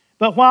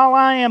 But while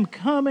I am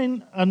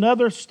coming,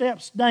 another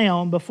steps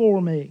down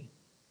before me.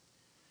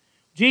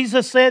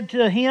 Jesus said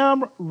to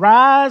him,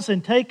 rise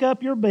and take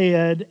up your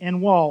bed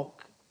and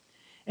walk.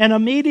 And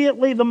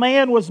immediately the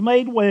man was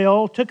made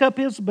well, took up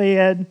his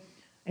bed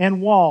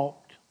and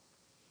walked.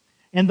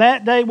 And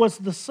that day was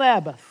the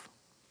Sabbath.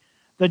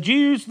 The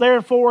Jews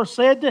therefore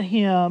said to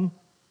him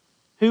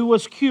who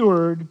was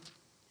cured,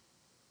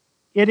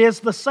 it is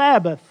the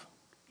Sabbath.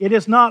 It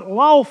is not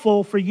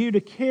lawful for you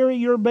to carry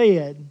your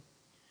bed.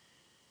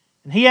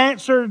 And he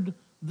answered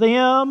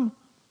them,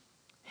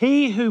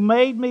 he who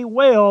made me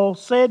well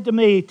said to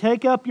me,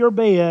 take up your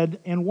bed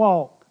and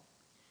walk.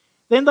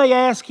 Then they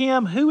asked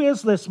him, who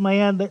is this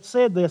man that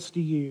said this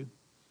to you?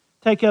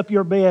 Take up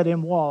your bed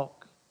and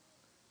walk.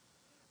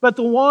 But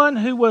the one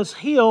who was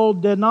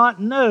healed did not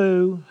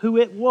know who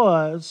it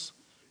was,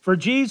 for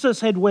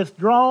Jesus had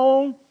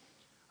withdrawn,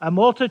 a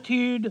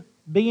multitude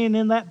being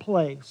in that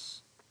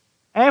place.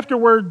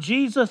 Afterward,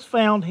 Jesus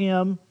found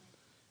him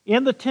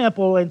in the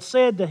temple and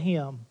said to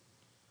him,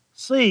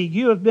 see,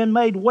 you have been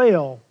made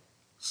well.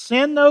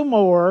 Sin no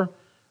more,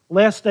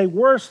 lest a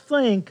worse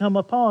thing come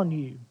upon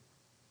you.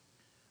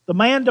 The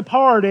man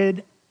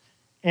departed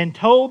and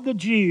told the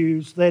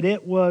Jews that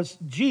it was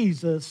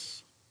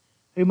Jesus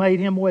who made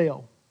him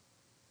well.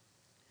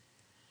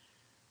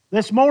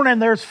 This morning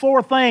there's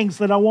 4 things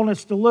that I want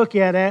us to look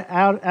at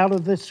out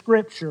of this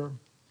scripture.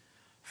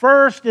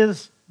 First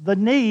is the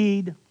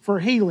need for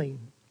healing.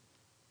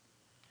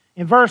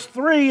 In verse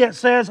 3 it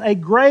says, a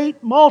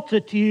great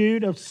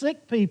multitude of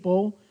sick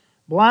people,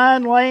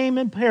 blind, lame,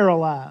 and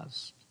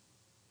paralyzed.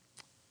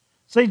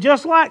 See,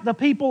 just like the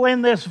people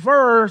in this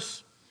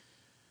verse,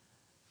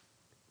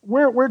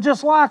 we're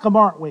just like them,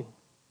 aren't we?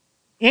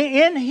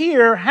 In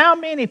here, how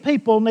many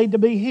people need to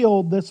be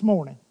healed this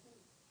morning?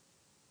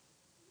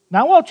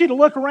 Now, I want you to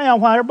look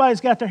around while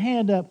everybody's got their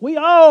hand up. We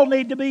all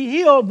need to be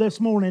healed this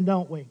morning,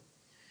 don't we?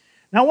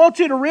 Now, I want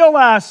you to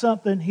realize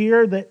something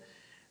here, that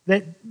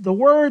the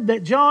word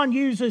that John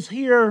uses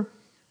here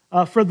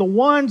for the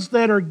ones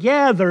that are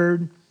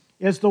gathered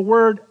is the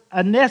word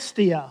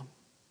anestia,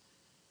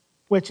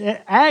 which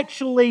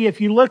actually, if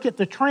you look at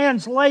the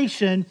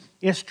translation,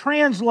 is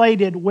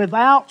translated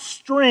without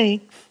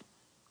strength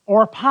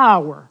or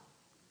power.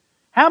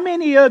 How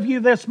many of you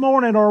this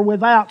morning are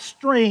without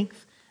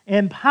strength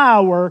and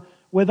power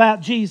without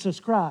Jesus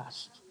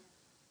Christ?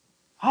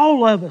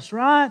 All of us,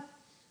 right?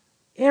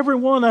 Every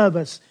one of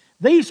us.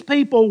 These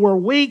people were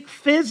weak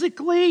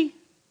physically,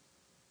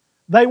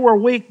 they were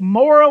weak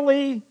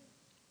morally,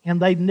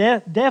 and they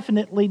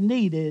definitely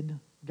needed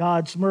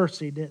God's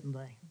mercy, didn't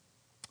they?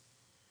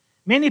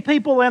 Many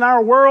people in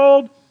our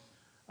world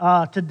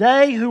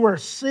today who are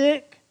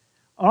sick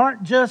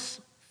aren't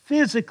just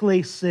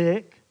physically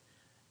sick.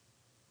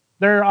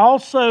 They're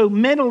also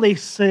mentally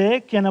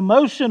sick and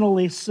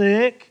emotionally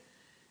sick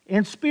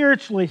and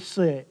spiritually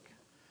sick.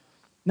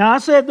 Now, I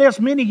said this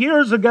many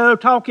years ago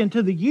talking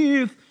to the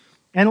youth,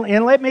 and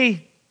let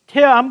me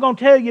I'm going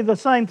to tell you the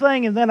same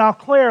thing, and then I'll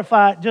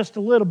clarify it just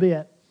a little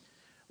bit.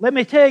 Let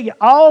me tell you,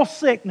 all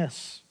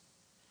sickness,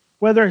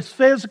 whether it's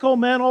physical,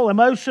 mental,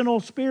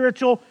 emotional,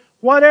 spiritual,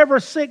 whatever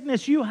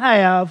sickness you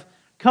have,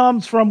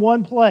 comes from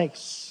one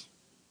place,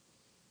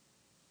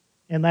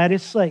 and that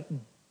is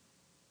Satan.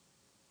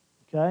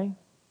 Okay?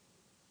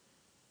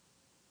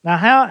 Now,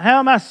 how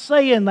am I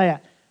saying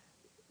that?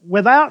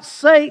 Without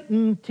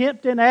Satan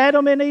tempting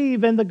Adam and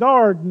Eve in the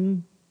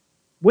garden,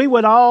 we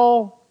would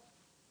all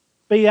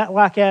be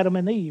like Adam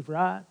and Eve,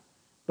 right?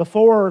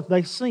 Before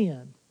they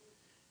sinned.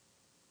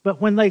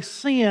 But when they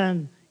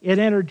sinned, it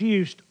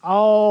introduced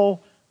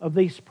all of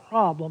these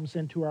problems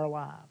into our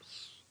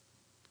lives.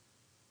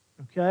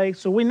 Okay?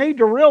 So we need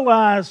to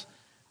realize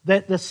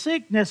that the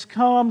sickness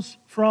comes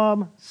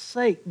from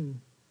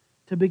Satan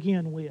to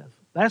begin with.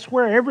 That's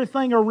where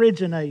everything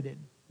originated.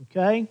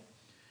 Okay?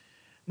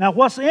 Now,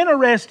 what's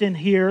interesting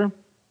here,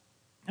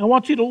 I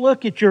want you to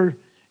look at your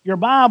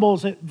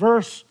Bibles at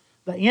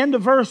the end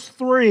of verse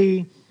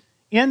 3,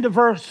 into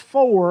verse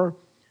 4,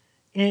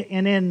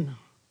 and in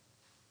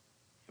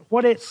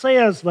what it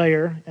says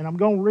there, and I'm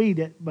going to read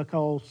it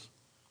because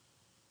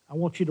I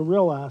want you to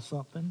realize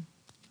something.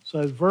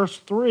 So verse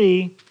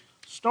 3,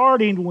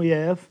 starting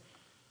with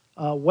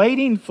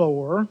waiting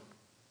for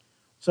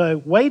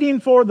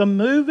the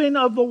moving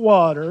of the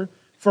water,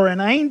 for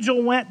an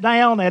angel went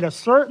down at a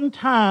certain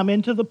time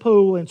into the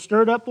pool and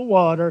stirred up the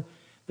water.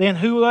 Then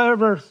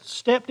whoever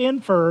stepped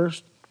in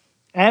first,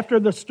 after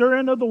the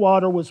stirring of the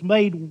water, was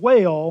made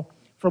well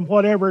from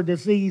whatever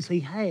disease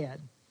he had.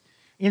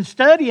 In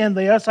studying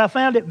this, I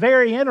found it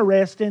very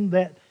interesting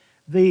that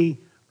the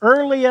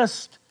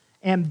earliest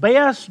and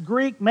best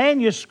Greek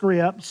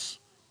manuscripts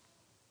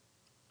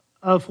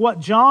of what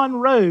John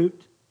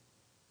wrote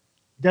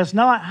does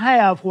not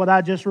have what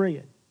I just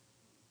read.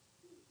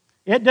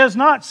 It does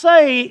not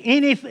say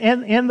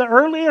anything, in the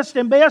earliest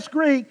and best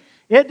Greek,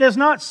 it does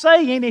not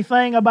say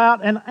anything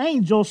about an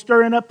angel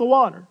stirring up the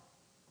water.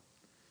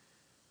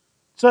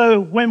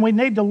 So when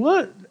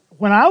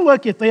I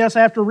look at this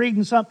after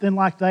reading something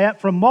like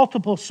that from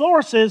multiple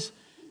sources,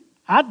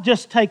 I'd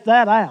just take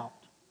that out.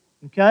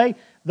 Okay?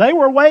 They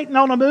were waiting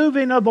on a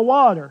moving of the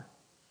water.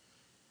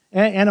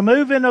 And a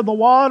moving of the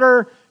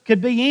water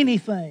could be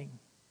anything.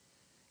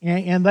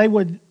 And they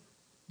would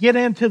get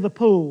into the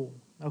pool.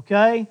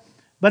 Okay?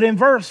 But in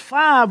verse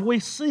 5, we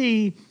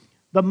see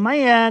the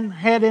man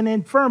had an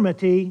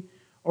infirmity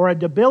or a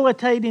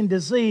debilitating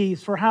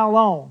disease for how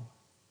long?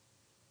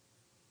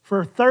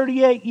 For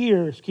 38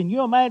 years. Can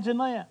you imagine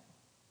that?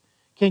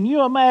 Can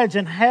you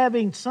imagine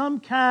having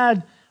some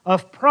kind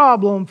of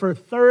problem for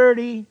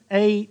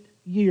 38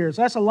 years?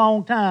 That's a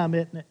long time,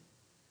 isn't it?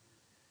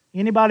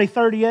 Anybody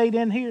 38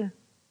 in here?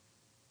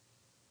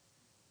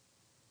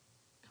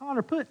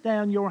 Connor, put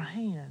down your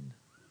hand.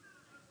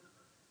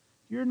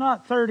 You're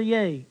not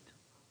 38.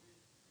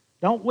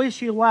 Don't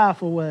wish your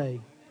life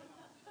away.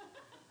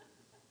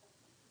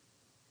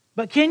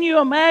 But can you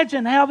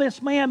imagine how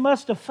this man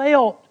must have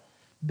felt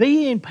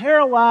being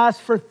paralyzed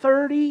for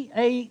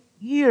 38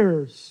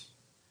 years?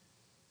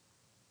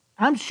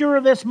 I'm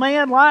sure this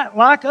man,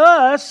 like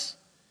us,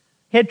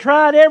 had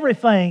tried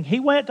everything.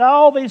 He went to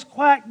all these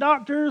quack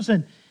doctors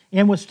and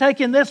was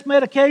taking this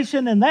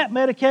medication and that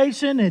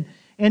medication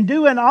and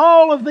doing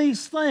all of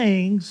these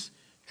things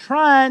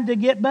trying to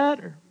get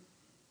better.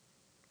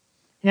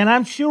 And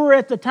I'm sure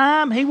at the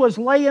time he was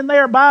laying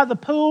there by the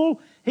pool,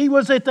 he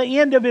was at the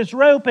end of his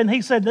rope and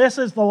he said, this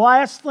is the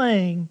last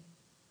thing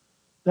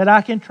that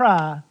I can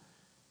try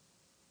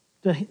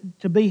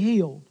to be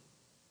healed.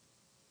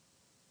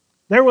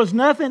 There was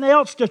nothing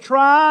else to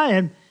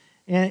try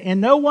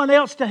and no one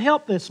else to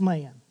help this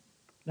man.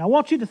 Now I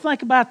want you to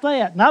think about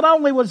that. Not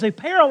only was he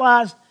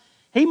paralyzed,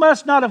 he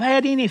must not have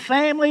had any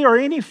family or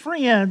any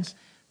friends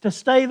to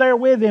stay there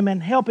with him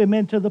and help him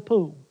into the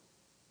pool.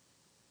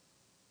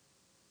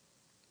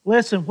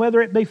 Listen,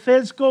 whether it be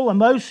physical,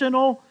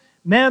 emotional,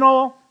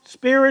 mental,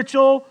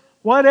 spiritual,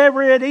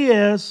 whatever it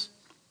is,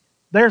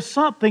 there's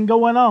something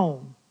going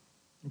on.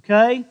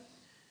 Okay?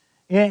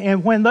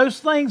 And when those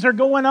things are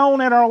going on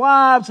in our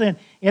lives and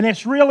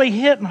it's really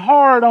hitting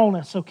hard on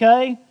us,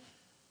 okay?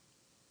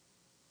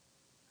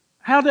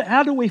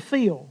 How do we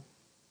feel?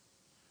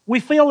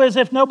 We feel as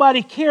if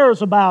nobody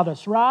cares about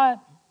us, right?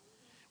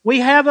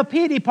 We have a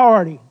pity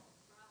party.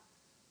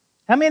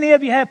 How many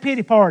of you have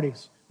pity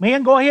parties?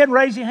 Men, go ahead and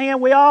raise your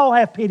hand. We all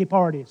have pity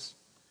parties.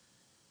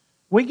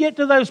 We get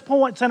to those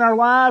points in our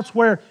lives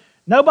where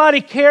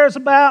nobody cares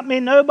about me,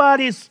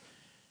 nobody's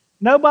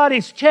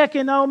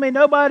checking on me,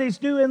 nobody's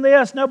doing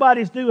this,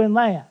 nobody's doing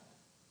that.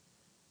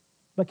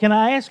 But can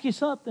I ask you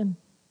something?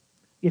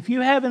 If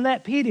you're having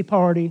that pity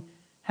party,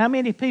 how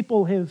many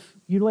people have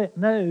you let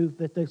know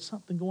that there's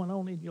something going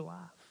on in your life?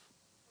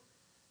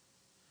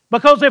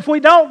 Because if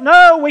we don't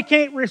know, we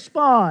can't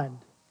respond.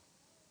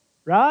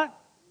 Right?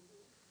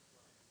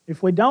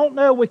 If we don't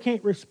know, we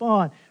can't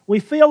respond. We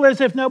feel as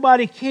if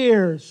nobody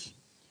cares.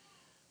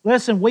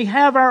 Listen, we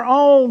have our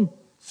own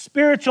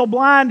spiritual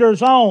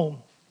blinders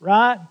on,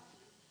 right?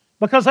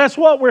 Because that's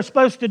what we're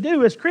supposed to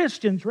do as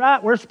Christians,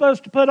 right? We're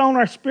supposed to put on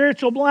our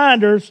spiritual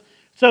blinders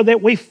so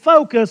that we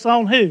focus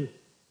on who?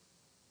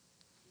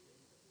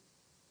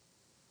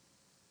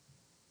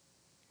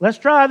 Let's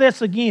try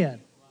this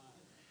again.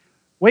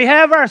 We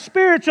have our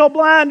spiritual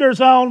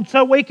blinders on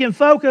so we can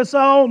focus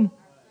on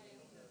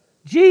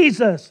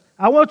Jesus.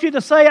 I want you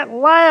to say it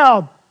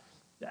loud.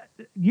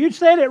 You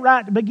said it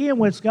right to begin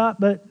with, Scott,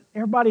 but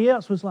everybody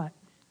else was like,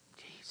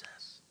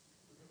 Jesus.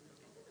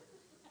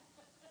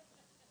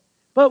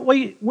 But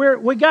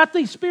we got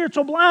these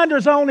spiritual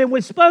blinders on, and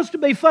we're supposed to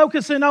be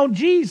focusing on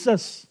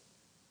Jesus.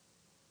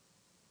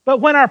 But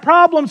when our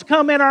problems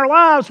come in our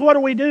lives, what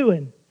are we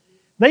doing?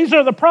 These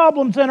are the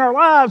problems in our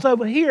lives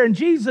over here, and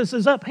Jesus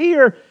is up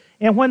here.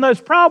 And when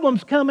those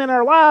problems come in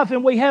our life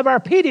and we have our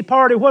pity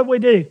party,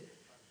 what do?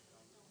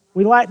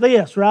 We like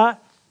this, right?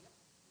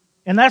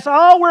 And that's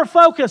all we're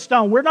focused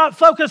on. We're not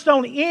focused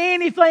on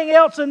anything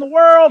else in the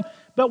world,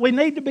 but we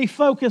need to be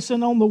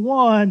focusing on the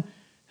one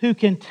who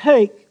can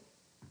take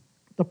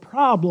the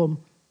problem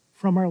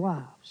from our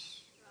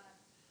lives.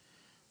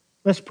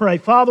 Let's pray.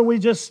 Father, we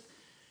just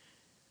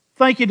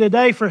thank you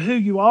today for who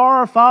you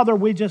are. Father,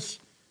 we just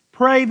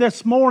pray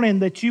this morning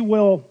that you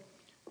will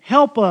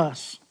help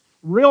us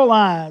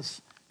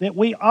realize that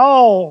we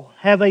all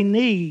have a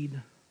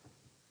need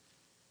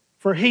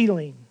for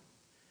healing.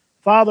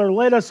 Father,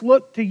 let us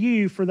look to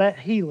you for that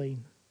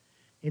healing.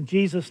 In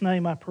Jesus'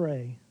 name I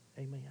pray.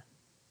 Amen.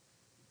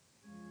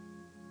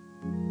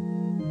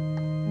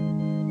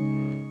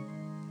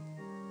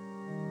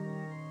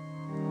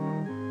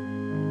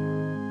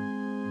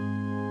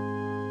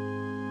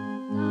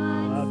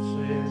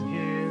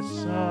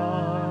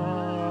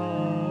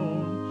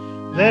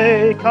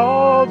 They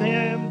called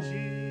him Jesus.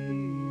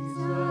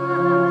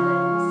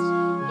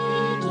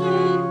 He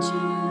came to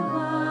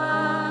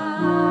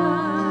love,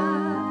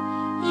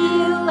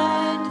 heal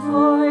and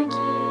forgive.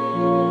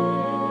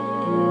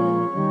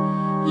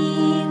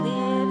 He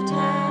lived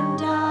and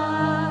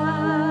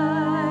died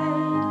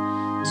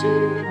to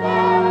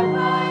bear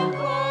my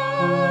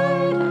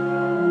burden.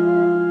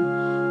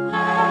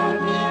 An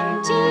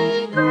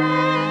empty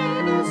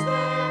grave is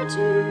there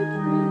to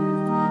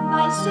prove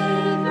my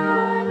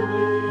Savior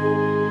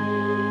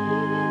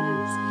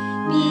lives.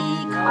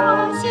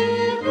 Because he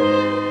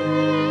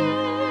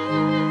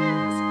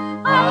lives,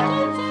 I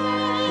can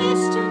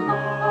face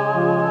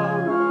tomorrow.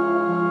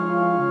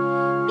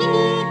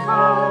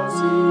 Because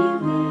he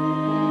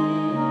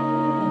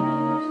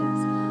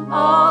lives,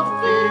 all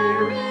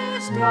fear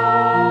is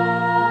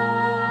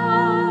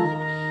gone.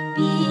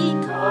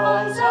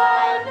 Because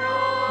I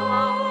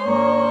know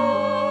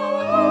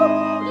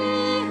he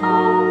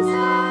holds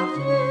the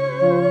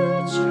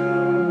future.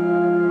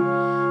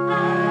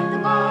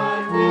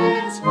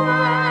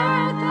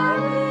 Worth the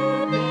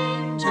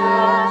living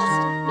just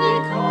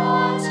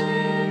because he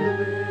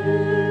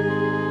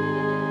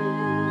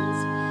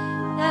lives.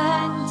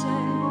 And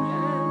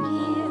tender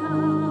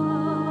healed,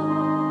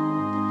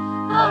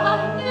 a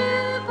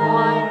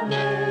newborn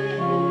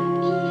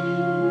baby,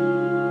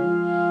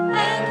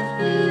 and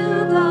feel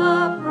the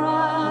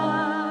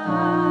pride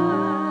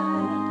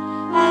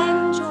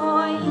and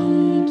joy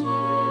he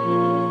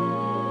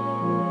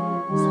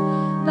gives,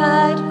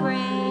 but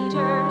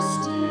greater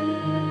still,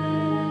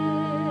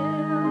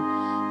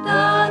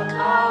 the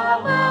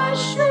calm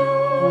assurance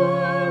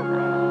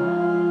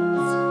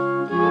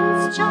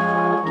this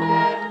child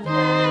can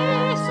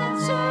face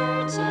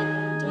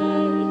uncertain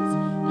days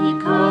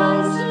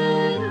because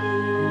he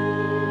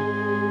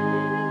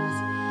lives.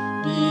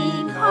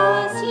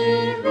 Because he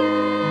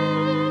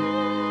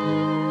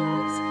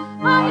lives,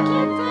 I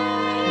can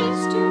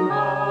face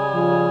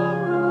tomorrow.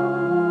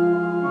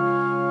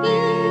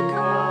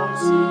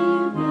 Because he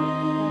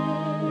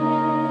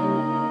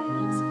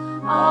lives,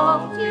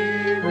 all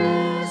fear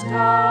is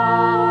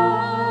gone.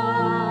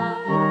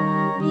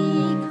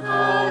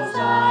 Because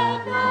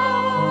I know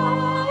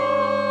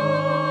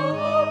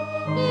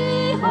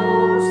he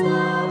holds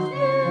the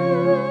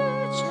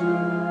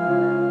future,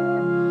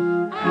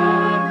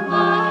 and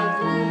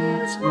life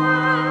is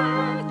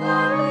worth the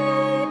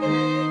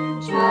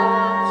living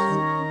just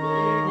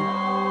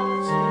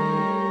because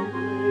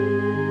he lives.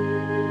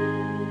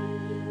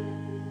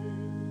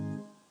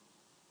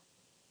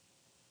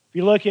 If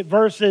you look at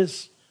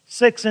verses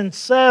 6 and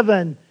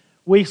 7,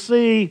 we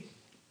see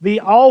the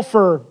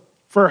offer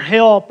for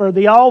help or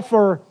the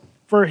offer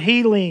for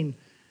healing.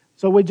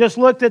 So we just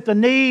looked at the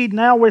need.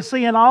 Now we're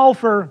seeing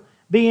offer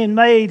being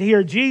made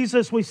here.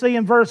 Jesus, we see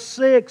in verse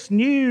 6,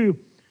 knew,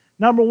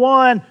 number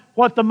one,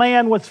 what the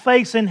man was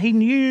facing. He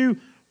knew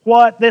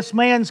what this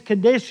man's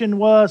condition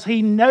was.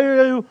 He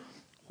knew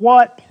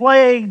what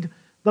plagued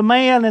the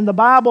man. And the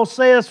Bible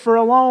says for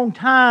a long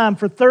time,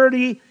 for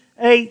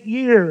 38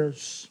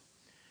 years.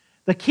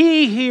 The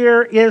key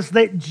here is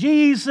that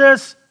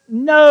Jesus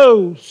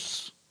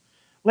knows.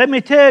 Let me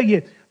tell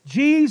you,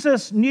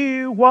 Jesus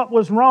knew what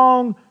was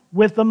wrong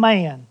with the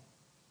man.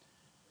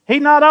 He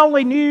not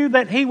only knew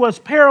that he was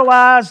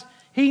paralyzed,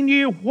 he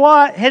knew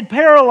what had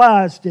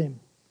paralyzed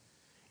him.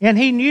 And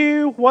he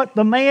knew what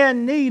the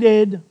man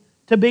needed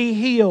to be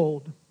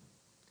healed.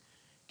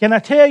 Can I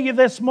tell you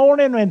this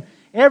morning, when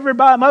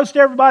most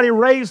everybody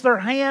raised their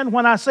hand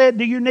when I said,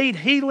 do you need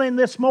healing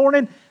this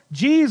morning?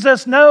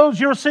 Jesus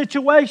knows your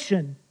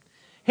situation.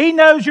 He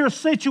knows your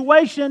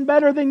situation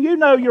better than you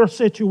know your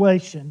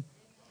situation.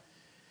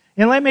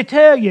 And let me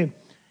tell you,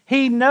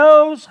 He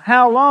knows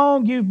how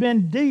long you've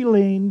been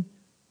dealing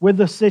with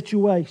the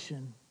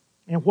situation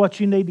and what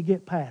you need to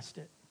get past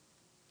it.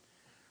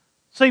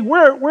 See,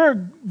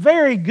 we're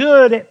very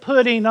good at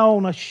putting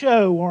on a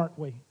show, aren't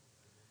we?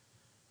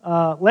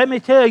 Let me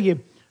tell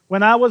you,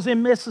 when I was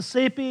in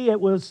Mississippi, it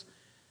was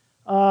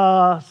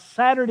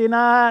Saturday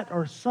night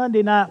or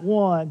Sunday night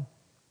one,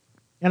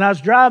 and I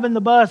was driving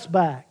the bus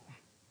back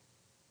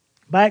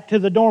to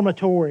the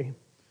dormitory,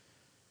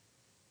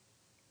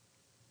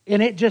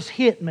 and it just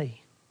hit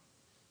me.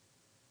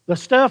 The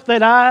stuff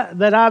that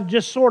I've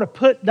just sort of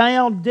put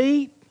down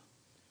deep,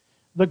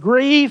 the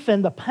grief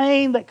and the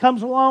pain that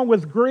comes along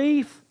with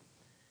grief,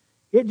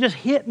 it just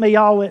hit me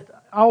all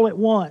at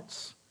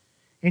once.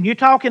 And you're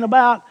talking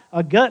about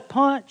a gut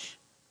punch?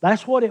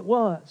 That's what it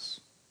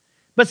was.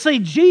 But see,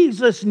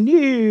 Jesus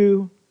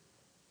knew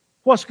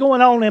what's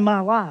going on in my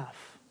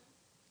life.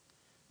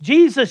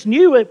 Jesus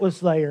knew it was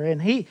there,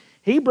 and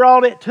He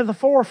brought it to the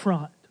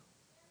forefront.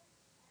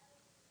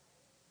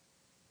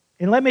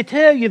 And let me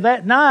tell you,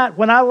 that night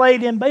when I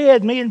laid in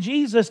bed, me and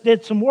Jesus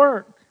did some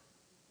work.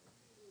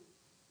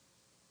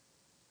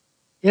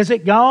 Is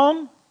it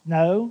gone?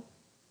 No.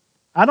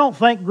 I don't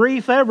think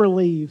grief ever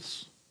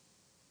leaves.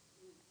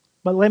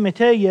 But let me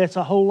tell you, it's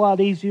a whole lot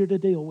easier to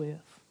deal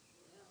with.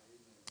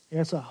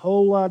 It's a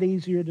whole lot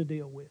easier to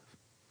deal with.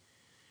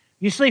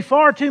 You see,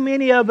 far too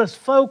many of us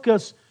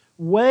focus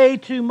way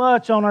too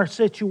much on our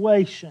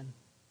situation.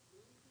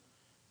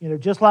 You know,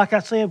 just like I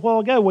said a while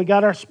ago, we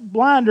got our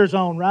blinders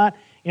on, right?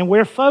 And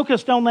we're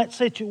focused on that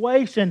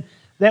situation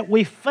that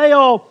we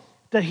fail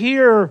to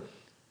hear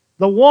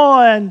the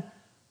one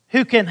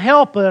who can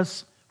help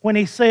us when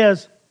He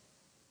says,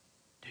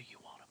 do you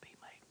want to be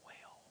made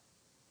well?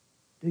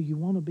 Do you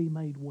want to be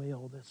made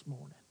well this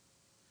morning?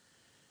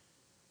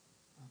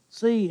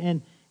 See,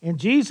 and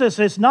Jesus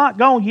is not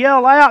going to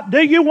yell out,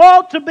 do you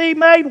want to be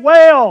made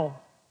well?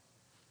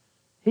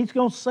 He's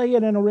going to say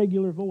it in a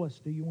regular voice,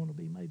 do you want to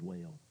be made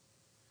well?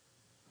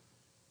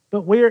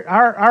 But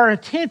our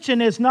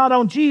attention is not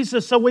on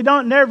Jesus, so we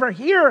don't never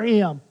hear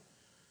Him.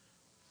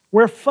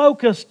 We're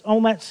focused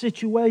on that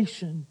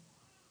situation.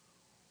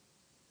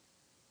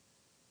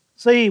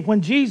 See,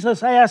 when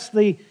Jesus asked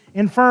the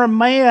infirm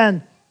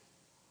man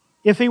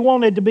if he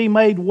wanted to be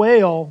made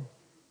well,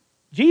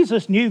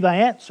 Jesus knew the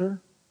answer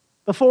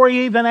before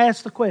He even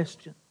asked the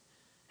question.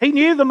 He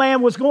knew the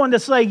man was going to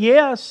say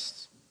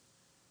yes.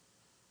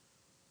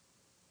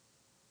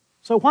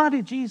 So why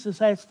did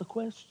Jesus ask the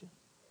question?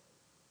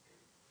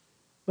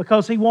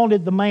 Because He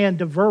wanted the man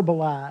to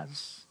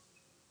verbalize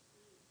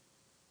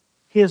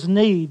his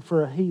need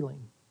for a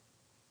healing.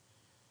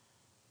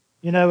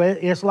 You know,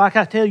 it's like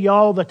I tell you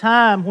all the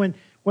time, when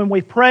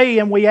we pray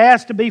and we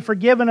ask to be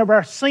forgiven of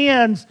our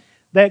sins,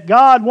 that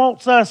God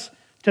wants us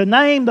to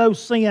name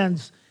those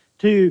sins,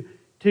 to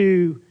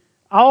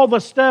all the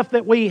stuff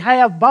that we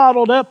have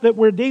bottled up that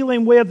we're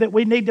dealing with that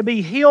we need to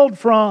be healed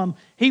from.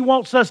 He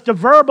wants us to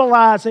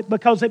verbalize it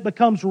because it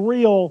becomes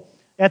real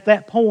at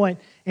that point.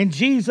 And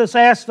Jesus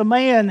asked the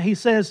man, He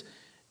says,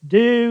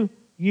 do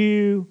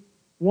you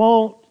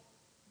want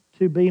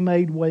to be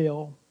made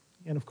well?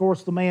 And of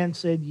course the man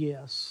said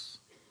yes.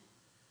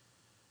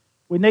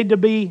 We need to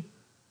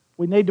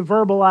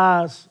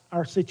verbalize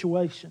our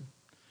situation.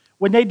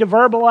 We need to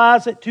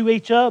verbalize it to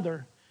each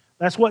other.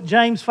 That's what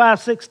James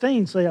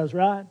 5:16 says,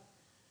 right?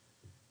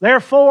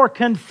 Therefore,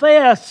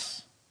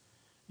 confess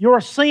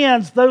your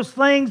sins, those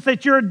things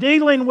that you're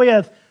dealing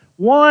with,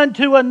 one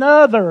to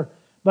another,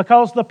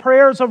 because the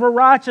prayers of a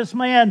righteous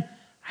man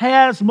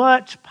has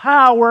much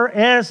power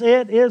as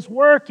it is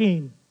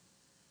working.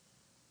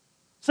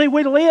 See,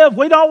 we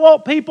don't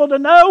want people to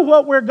know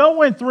what we're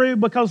going through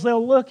because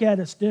they'll look at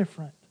us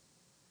different.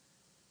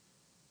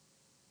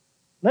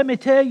 Let me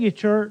tell you,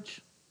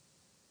 church,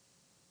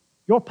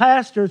 your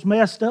pastor's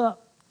messed up.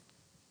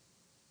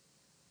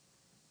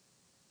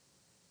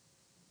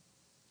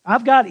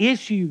 I've got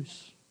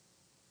issues.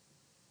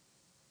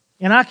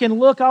 And I can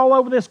look all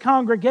over this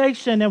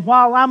congregation, and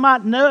while I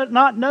might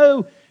not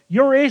know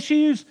your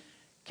issues,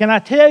 can I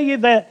tell you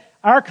that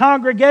our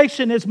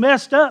congregation is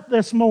messed up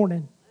this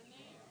morning?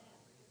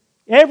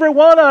 Every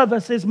one of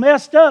us is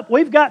messed up.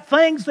 We've got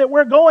things that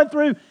we're going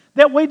through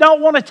that we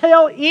don't want to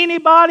tell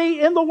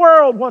anybody in the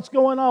world what's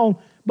going on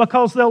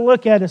because they'll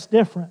look at us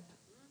different.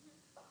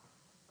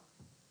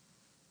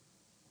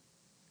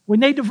 We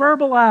need to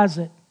verbalize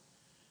it.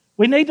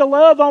 We need to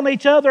love on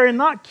each other and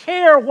not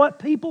care what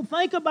people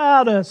think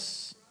about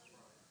us.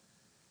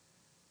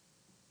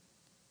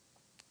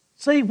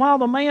 See, while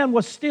the man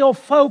was still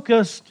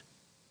focused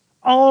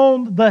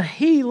on the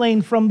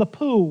healing from the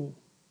pool.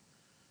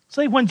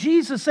 See, when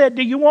Jesus said,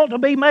 do you want to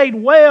be made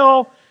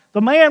well?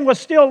 The man was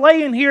still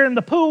laying here and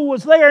the pool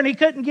was there and he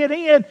couldn't get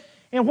in.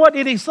 And what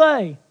did he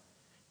say?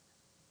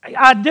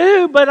 I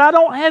do, but I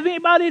don't have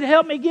anybody to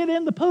help me get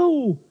in the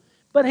pool.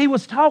 But he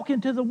was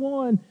talking to the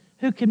one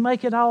who can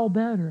make it all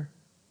better.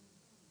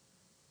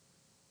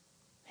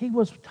 He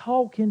was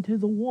talking to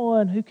the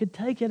one who could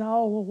take it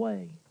all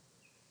away.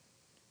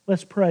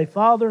 Let's pray.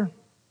 Father,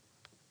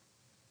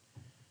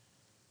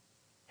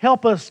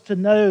 help us to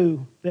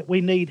know that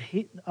we need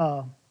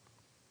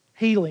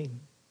healing.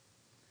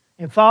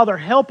 And Father,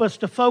 help us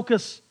to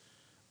focus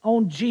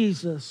on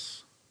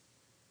Jesus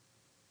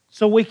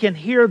so we can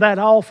hear that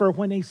offer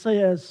when He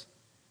says,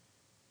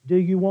 do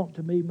you want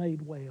to be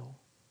made well?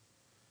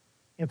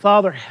 And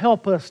Father,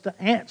 help us to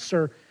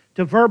answer,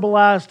 to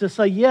verbalize, to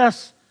say,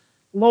 yes,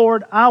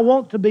 Lord, I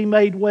want to be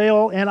made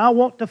well, and I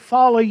want to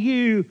follow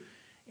you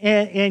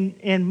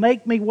and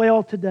make me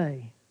well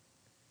today.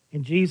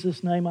 In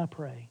Jesus' name I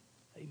pray.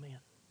 Amen.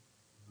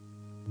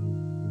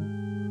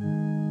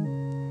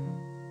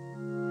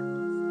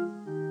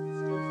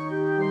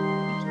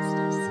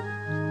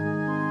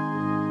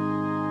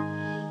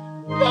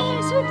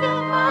 There's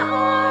within my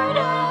heart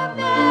a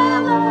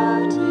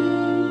melody.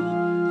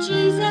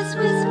 Jesus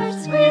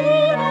whispers sweet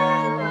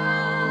and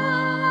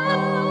low.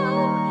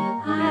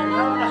 I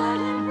love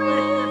and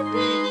with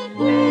thee,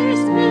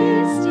 pierce me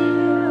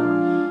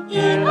still.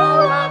 In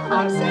all of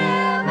heart's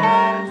ebb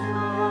and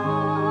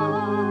flow.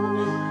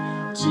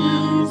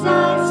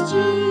 Jesus,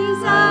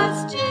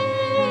 Jesus, Jesus,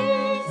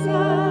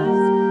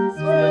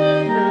 sweetest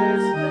name I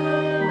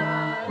know.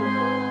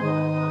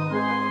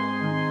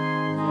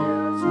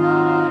 Fills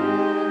my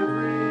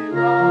every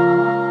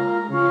longing,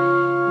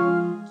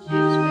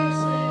 keeps me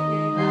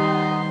singing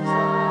as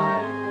I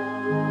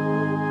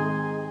go.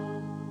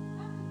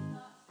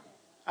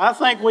 I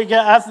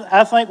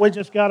think we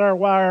just got our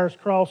wires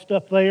crossed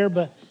up there,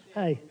 but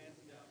hey,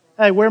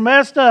 we're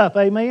messed up,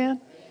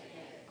 amen?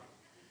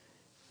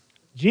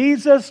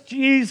 Jesus,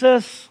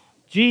 Jesus,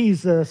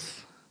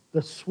 Jesus,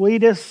 the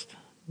sweetest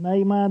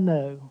name I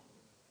know,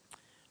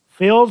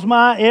 fills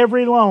my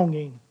every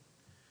longing.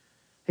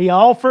 He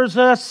offers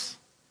us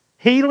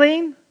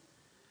healing.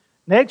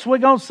 Next, we're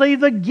going to see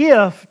the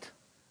gift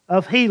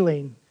of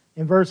healing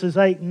in verses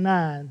 8 and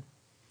 9.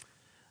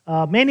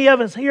 Many of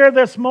us here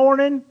this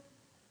morning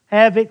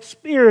have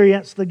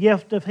experienced the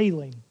gift of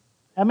healing.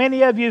 How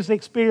many of you have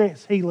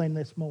experienced healing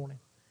this morning?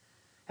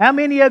 How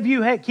many of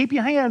you have, keep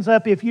your hands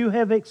up if you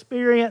have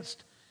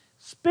experienced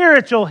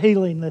spiritual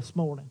healing this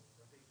morning?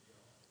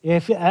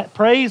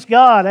 Praise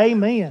God,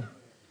 amen.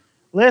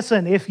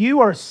 Listen, if you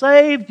are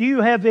saved,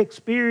 you have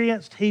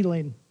experienced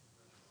healing.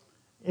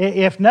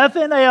 If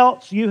nothing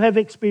else, you have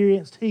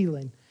experienced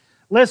healing.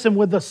 Listen,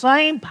 with the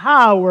same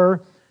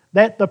power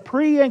that the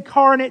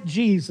pre-incarnate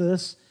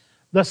Jesus,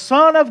 the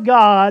Son of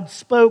God,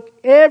 spoke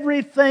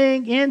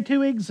everything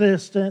into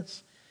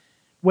existence,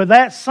 with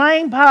that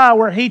same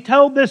power, He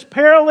told this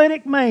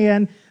paralytic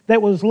man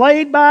that was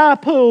laid by a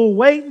pool,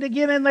 waiting to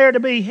get in there to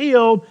be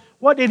healed,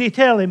 what did He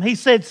tell him? He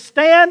said,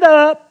 stand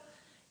up,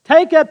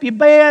 take up your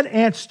bed,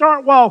 and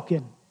start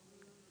walking.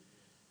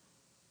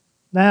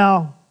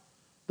 Now,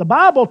 the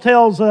Bible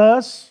tells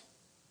us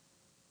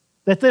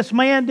that this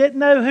man didn't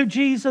know who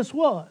Jesus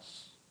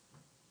was.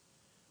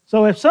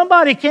 So if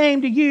somebody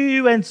came to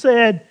you and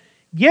said,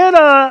 get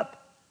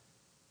up,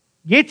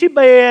 get your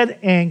bed,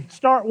 and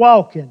start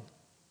walking,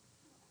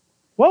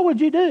 what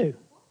would you do?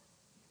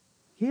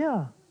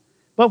 Yeah.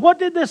 But what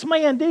did this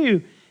man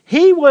do?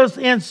 He was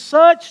in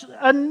such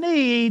a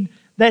need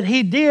that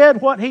he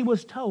did what he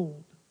was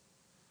told.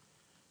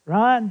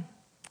 Right?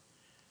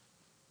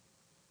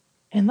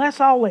 And that's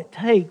all it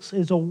takes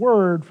is a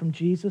word from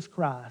Jesus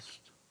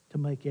Christ to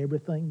make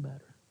everything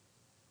better.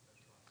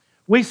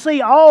 We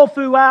see all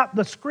throughout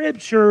the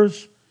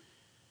Scriptures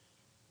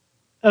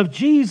of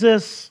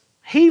Jesus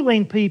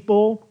healing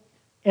people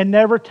and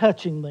never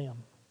touching them.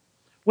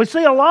 We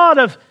see a lot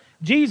of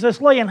Jesus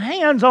laying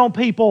hands on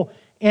people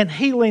and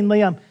healing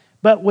them.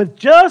 But with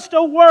just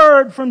a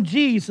word from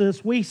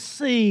Jesus, we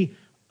see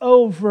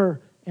over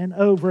and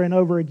over and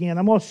over again.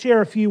 I'm going to share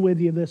a few with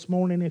you this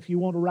morning if you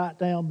want to write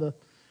down the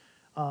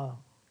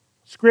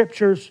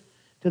scriptures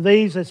to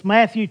these. It's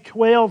Matthew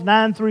 12,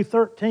 9 through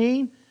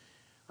 13.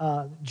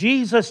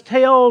 Jesus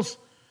tells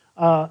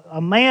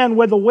a man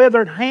with a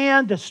withered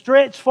hand to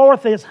stretch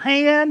forth his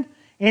hand,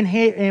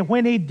 and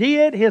when he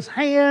did, his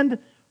hand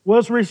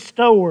was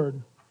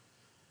restored.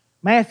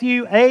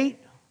 Matthew 8,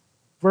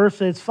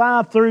 verses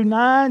 5 through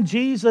 9,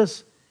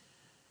 Jesus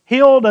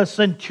healed a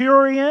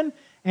centurion,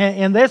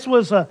 and this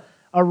was a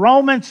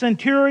Roman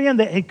centurion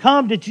that had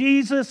come to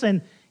Jesus,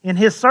 and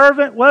his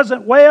servant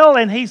wasn't well,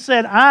 and he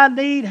said, I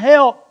need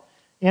help.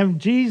 And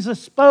Jesus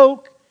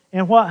spoke,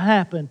 and what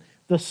happened?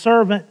 The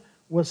servant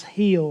was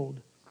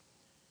healed.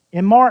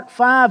 In Mark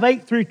 5,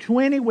 8 through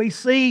 20, we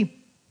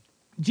see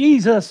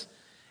Jesus,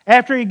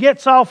 after he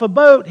gets off a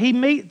boat, he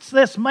meets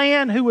this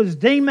man who was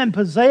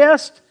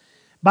demon-possessed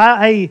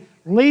by a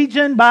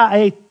legion, by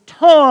a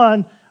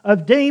ton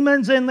of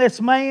demons in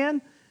this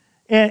man.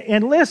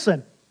 And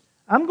listen,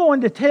 I'm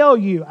going to tell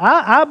you,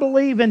 I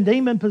believe in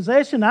demon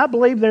possession. I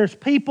believe there's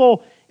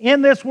people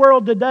in this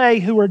world today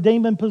who are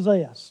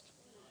demon-possessed.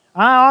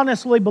 I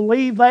honestly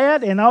believe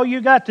that, and all you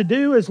got to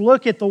do is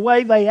look at the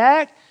way they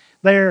act.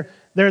 They're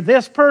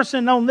this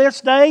person on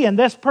this day, and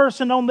this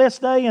person on this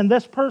day, and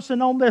this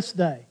person on this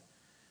day.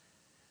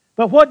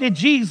 But what did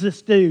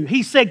Jesus do?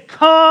 He said,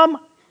 come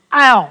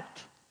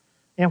out.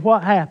 And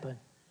what happened?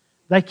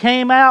 They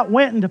came out,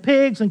 went into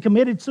pigs, and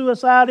committed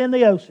suicide in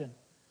the ocean.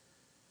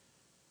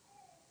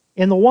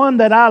 And the one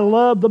that I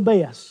love the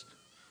best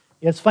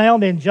is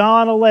found in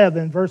John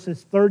 11,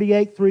 verses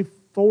 38 through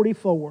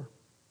 44.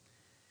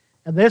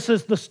 And this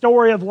is the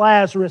story of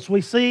Lazarus.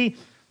 We see,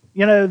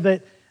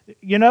 that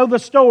You know the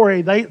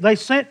story. They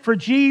sent for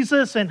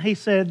Jesus, and he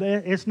said,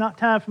 it's not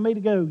time for me to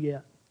go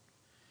yet.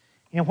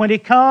 And when he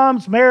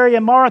comes, Mary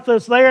and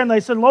Martha's there, and they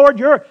said, Lord,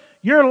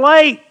 you're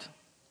late.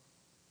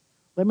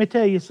 Let me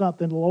tell you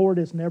something. The Lord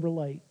is never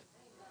late.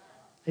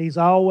 He's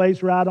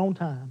always right on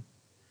time.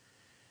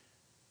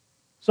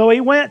 So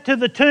he went to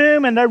the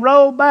tomb, and they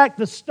rolled back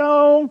the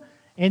stone,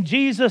 and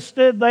Jesus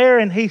stood there,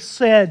 and he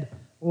said,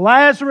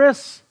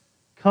 Lazarus,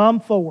 come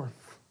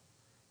forth.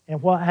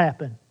 And what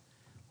happened?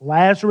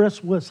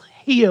 Lazarus was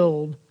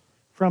healed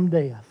from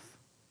death.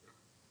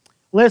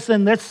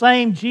 Listen, this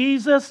same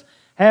Jesus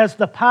has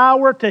the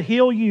power to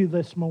heal you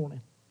this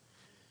morning.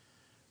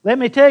 Let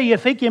me tell you,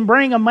 if He can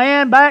bring a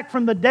man back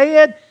from the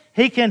dead,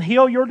 He can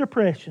heal your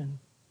depression.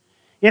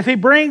 If He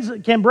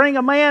can bring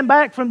a man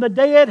back from the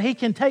dead, He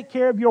can take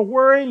care of your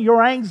worry,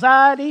 your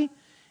anxiety,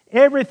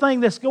 everything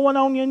that's going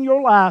on in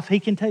your life, He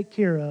can take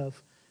care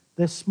of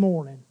this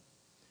morning.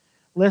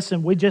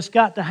 Listen, we just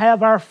got to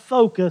have our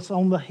focus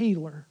on the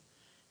healer,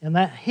 and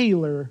that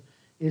healer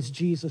is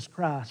Jesus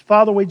Christ.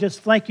 Father, we just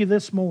thank You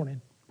this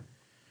morning.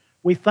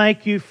 We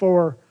thank You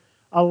for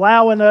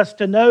allowing us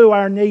to know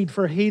our need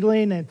for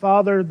healing, and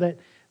Father,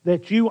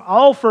 that You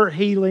offer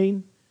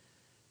healing.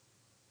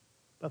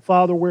 But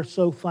Father, we're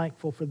so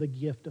thankful for the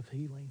gift of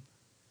healing.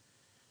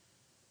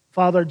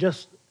 Father,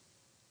 just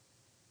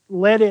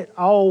let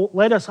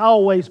us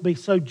always be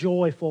so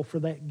joyful for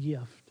that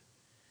gift.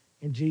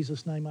 In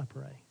Jesus' name I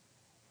pray.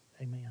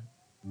 Amen.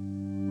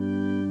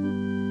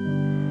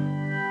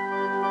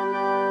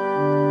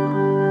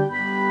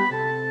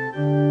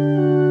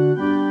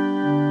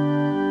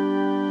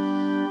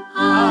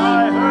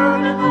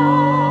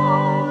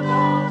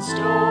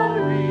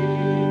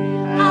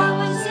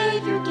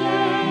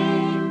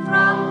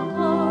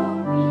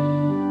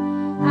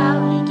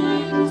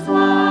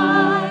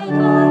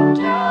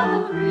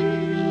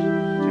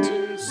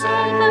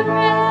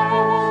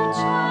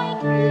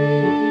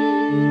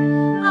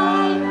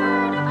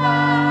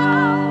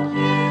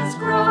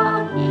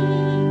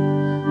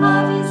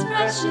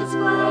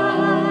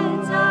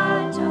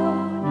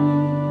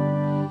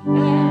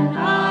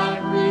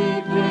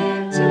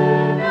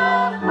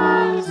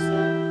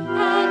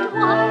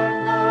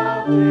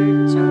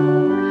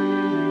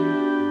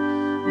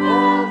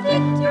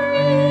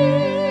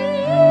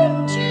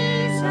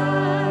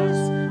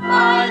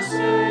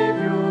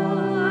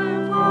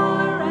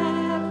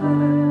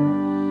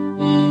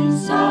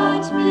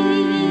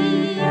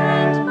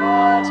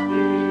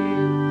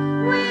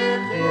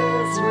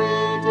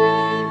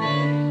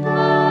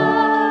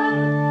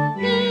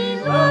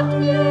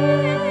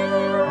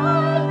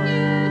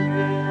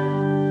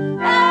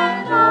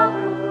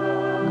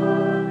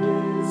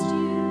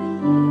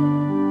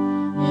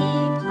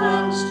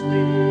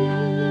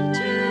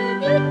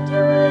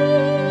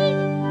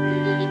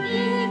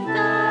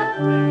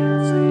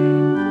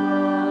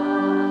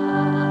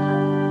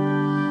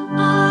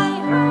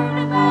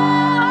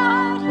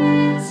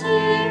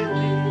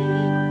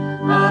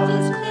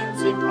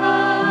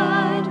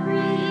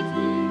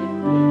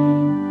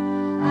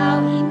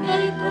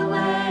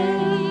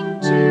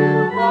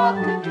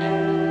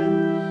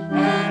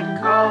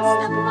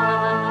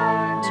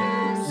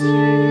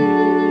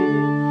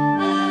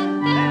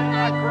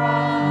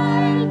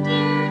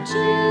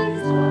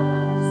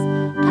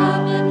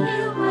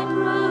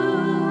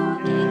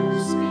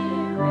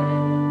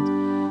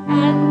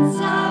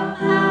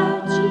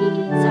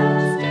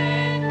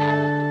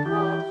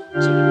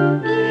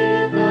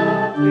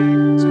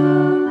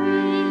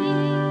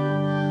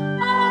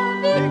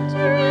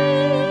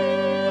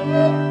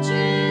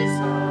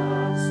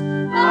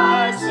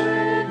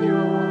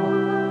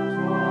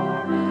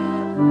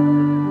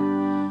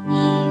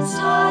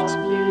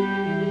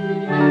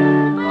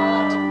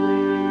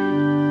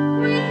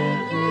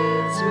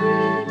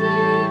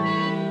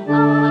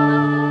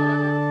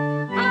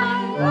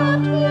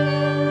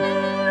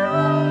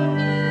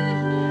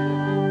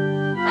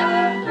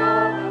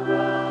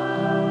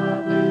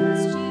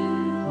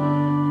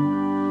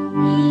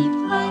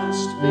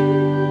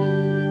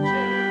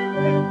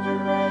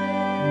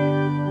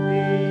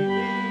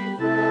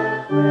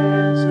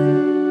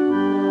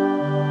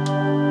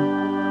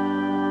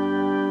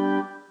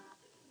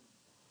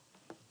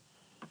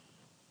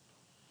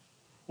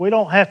 We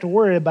don't have to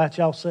worry about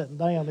y'all sitting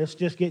down. It's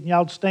just getting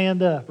y'all to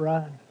stand up,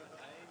 right?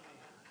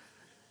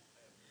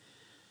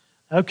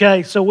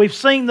 Okay, so we've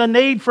seen the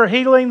need for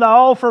healing, the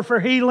offer for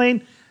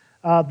healing,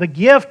 the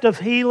gift of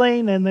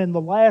healing, and then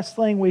the last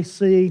thing we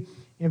see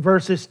in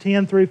verses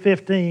 10 through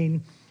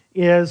 15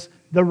 is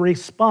the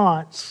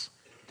response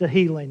to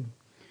healing.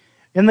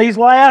 In these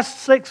last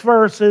 6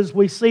 verses,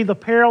 we see the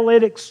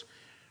paralytic's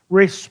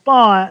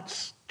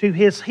response to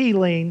his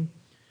healing,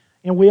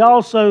 and we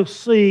also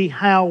see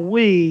how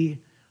we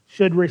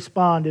should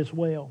respond as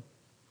well.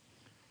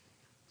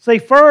 See,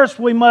 first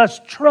we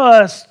must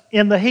trust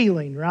in the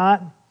healing, right?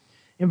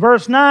 In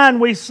verse 9,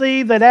 we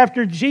see that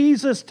after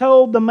Jesus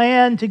told the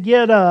man to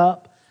get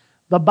up,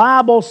 the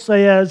Bible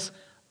says,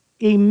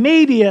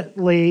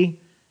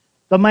 immediately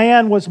the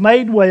man was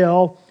made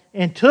well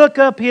and took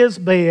up his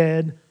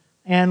bed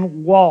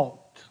and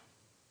walked.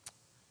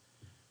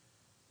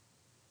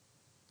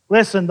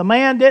 Listen, the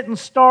man didn't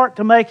start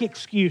to make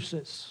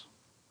excuses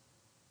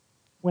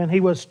when he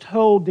was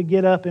told to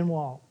get up and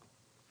walk.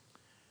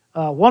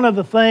 One of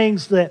the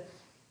things that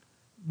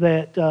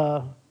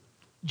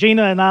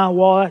Gina and I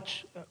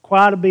watch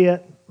quite a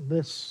bit,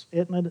 this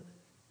isn't it?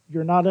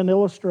 You're not an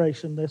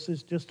illustration. This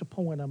is just a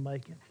point I'm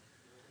making.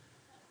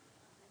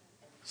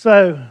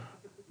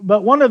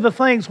 But one of the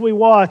things we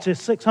watch is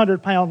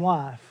 600-Pound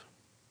Life.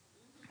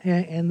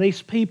 And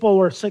these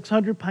people are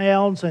 600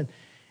 pounds, and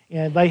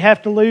they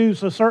have to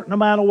lose a certain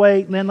amount of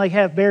weight, and then they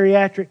have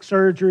bariatric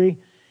surgery.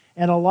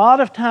 And a lot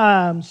of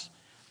times,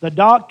 the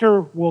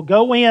doctor will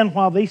go in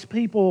while these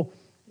people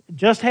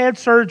just had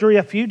surgery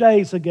a few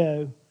days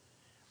ago.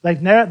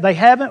 They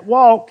haven't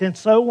walked in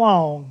so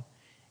long,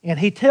 and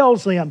he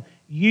tells them,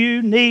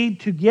 you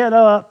need to get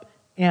up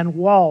and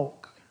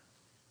walk.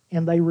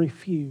 And they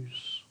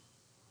refuse.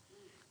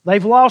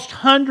 They've lost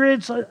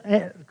hundreds,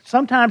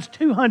 sometimes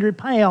 200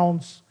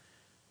 pounds,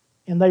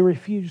 and they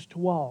refuse to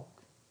walk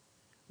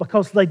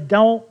because they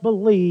don't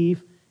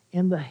believe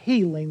in the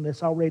healing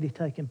that's already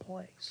taken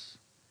place.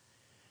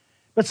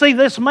 But see,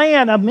 this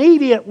man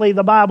immediately,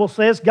 the Bible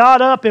says,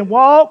 got up and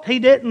walked. He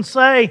didn't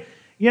say,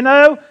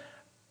 I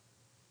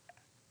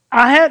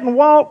hadn't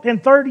walked in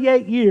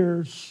 38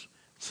 years,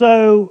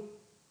 so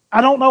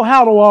I don't know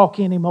how to walk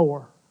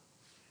anymore.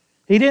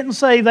 He didn't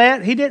say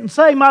that. He didn't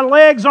say my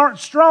legs aren't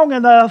strong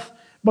enough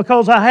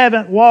because I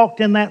haven't walked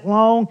in that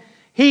long.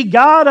 He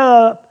got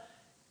up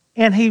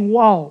and he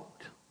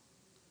walked.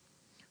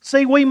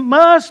 See, we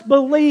must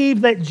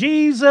believe that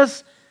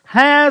Jesus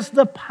has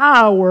the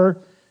power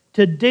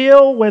to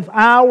deal with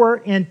our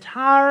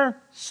entire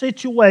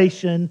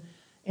situation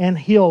and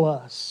heal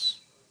us.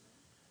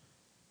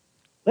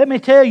 Let me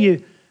tell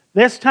you,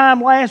 this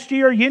time last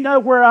year, you know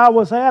where I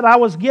was at? I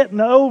was getting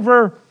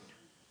over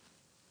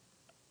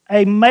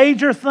a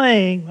major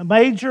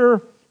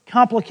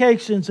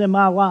complications in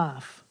my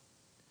life.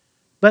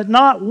 But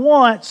not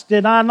once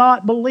did I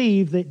not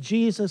believe that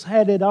Jesus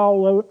had it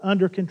all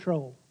under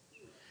control.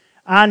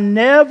 I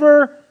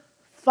never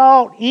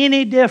thought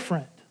any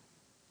different.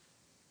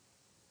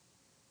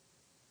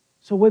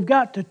 So we've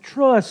got to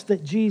trust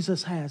that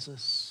Jesus has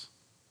us.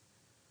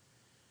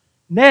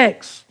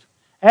 Next,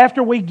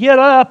 after we get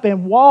up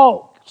and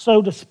walk,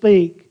 so to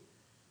speak,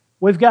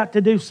 we've got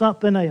to do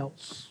something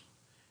else.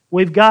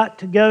 We've got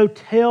to go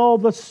tell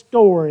the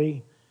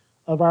story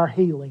of our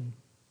healing.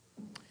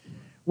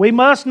 We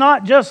must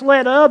not just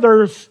let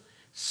others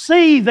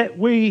see that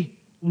we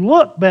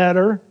look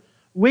better.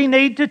 We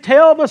need to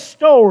tell the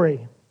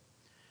story.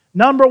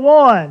 Number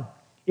one,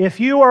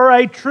 if you are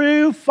a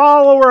true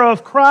follower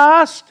of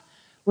Christ,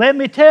 let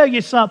me tell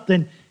you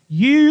something.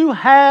 You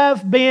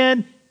have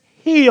been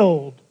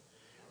healed.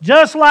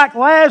 Just like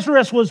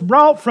Lazarus was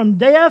brought from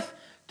death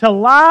to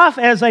life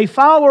as a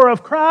follower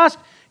of Christ,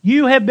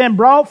 you have been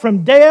brought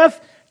from death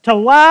to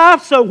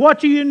life. So what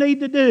do you need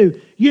to do?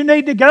 You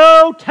need to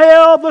go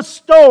tell the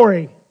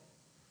story.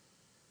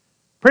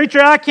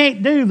 Preacher, I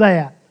can't do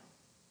that.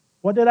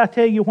 What did I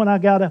tell you when I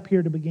got up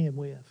here to begin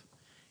with?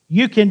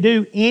 You can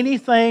do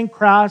anything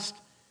Christ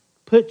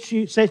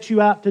sets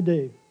you out to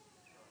do.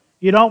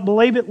 You don't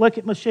believe it? Look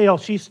at Michelle.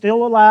 She's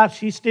still alive.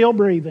 She's still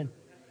breathing.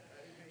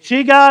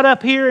 She got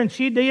up here and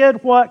she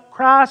did what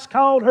Christ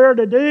called her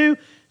to do.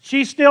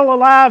 She's still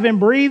alive and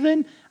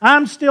breathing.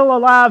 I'm still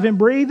alive and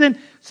breathing.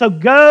 So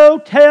go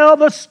tell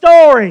the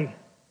story.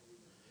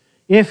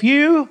 If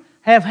you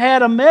have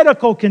had a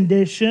medical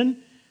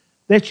condition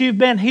that you've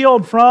been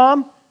healed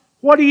from,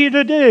 what are you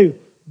to do?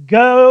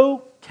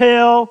 Go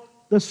tell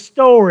the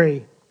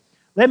story.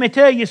 Let me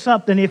tell you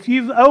something. If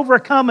you've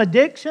overcome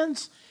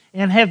addictions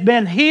and have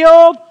been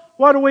healed,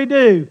 what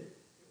do?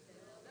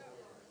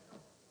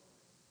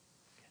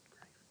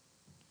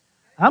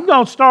 I'm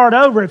going to start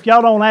over if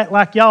y'all don't act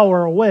like y'all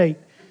are awake.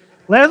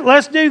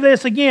 Let's do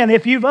this again.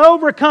 If you've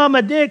overcome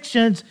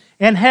addictions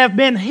and have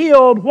been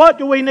healed, what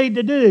do we need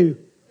to do?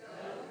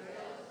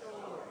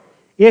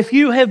 If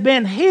you have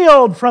been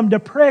healed from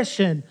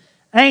depression,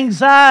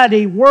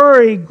 anxiety,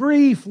 worry,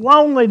 grief,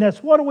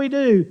 loneliness, what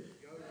do?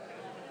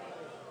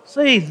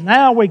 See,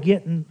 now we're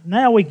getting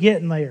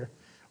there.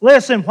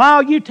 Listen,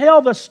 while you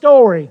tell the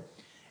story,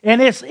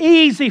 and it's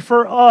easy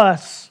for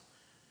us,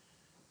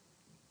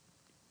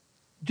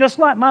 just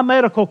like my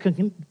medical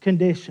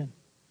condition,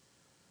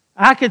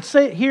 I could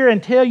sit here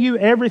and tell you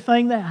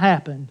everything that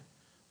happened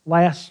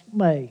last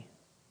May.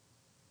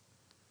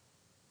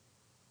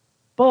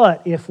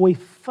 But if we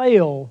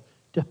fail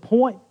to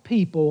point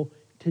people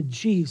to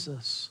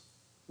Jesus,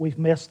 we've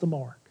missed the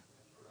mark.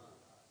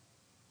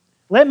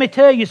 Let me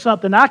tell you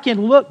something. I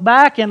can look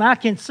back and I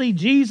can see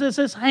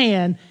Jesus'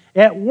 hand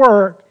at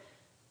work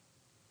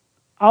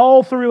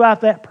all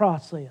throughout that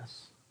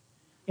process.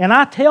 And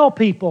I tell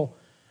people,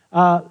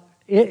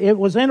 it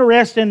was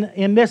interesting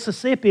in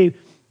Mississippi,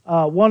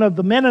 one of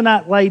the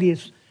Mennonite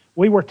ladies,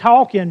 we were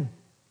talking,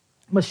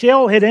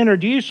 Michelle had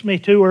introduced me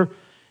to her,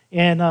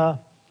 and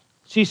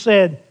she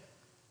said,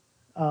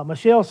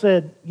 Michelle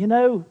said,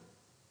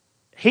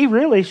 he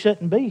really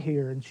shouldn't be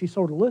here. And she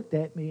sort of looked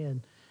at me,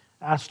 and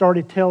I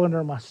started telling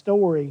her my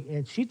story,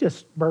 and she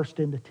just burst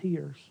into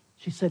tears.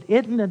 She said,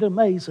 "Isn't it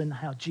amazing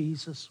how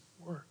Jesus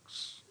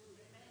works?"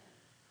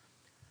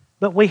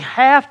 But we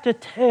have to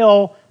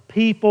tell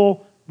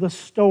people the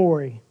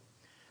story.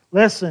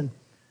 Listen,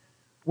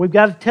 we've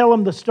got to tell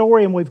them the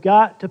story, and we've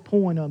got to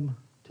point them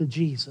to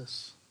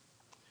Jesus.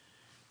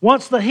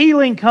 Once the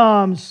healing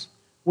comes,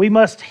 we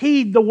must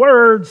heed the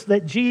words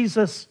that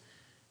Jesus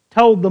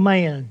told the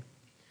man.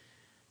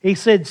 He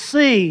said,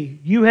 "See,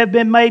 you have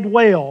been made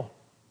well.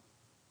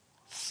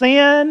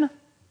 Sin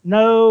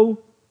no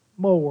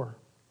more,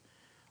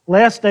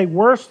 lest a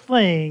worse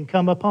thing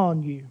come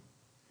upon you."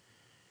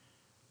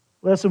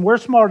 Listen, we're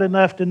smart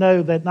enough to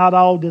know that not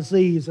all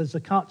disease is a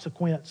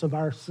consequence of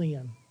our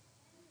sin.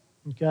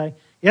 Okay?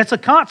 It's a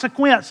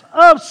consequence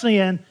of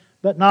sin,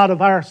 but not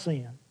of our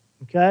sin.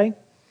 Okay?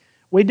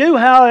 We do,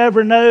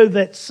 however, know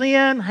that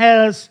sin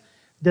has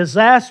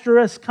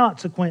disastrous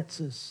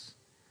consequences.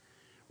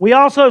 We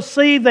also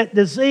see that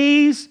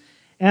disease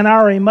and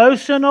our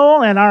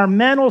emotional and our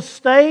mental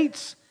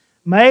states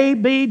may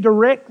be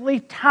directly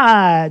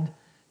tied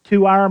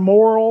to our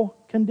moral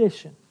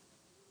condition.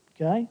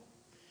 Okay?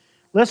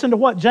 Listen to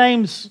what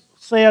James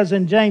says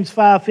in James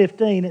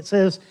 5:15. It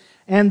says,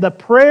 "And the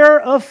prayer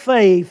of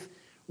faith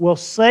will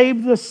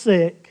save the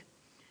sick,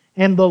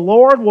 and the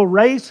Lord will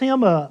raise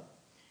him up.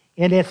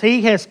 And if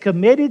he has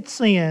committed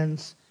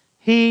sins,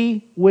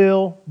 he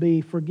will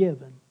be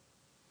forgiven."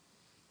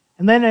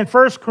 And then in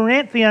 1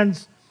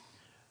 Corinthians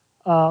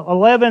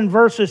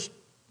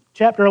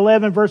chapter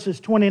 11, verses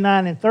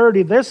 29 and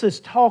 30, this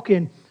is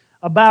talking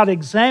about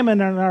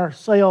examining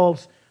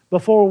ourselves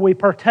before we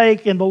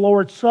partake in the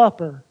Lord's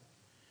Supper.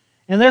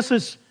 And this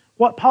is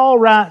what Paul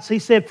writes. He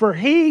said, "For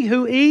he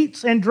who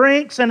eats and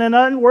drinks in an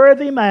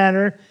unworthy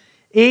manner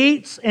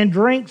eats and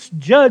drinks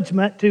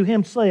judgment to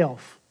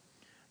himself,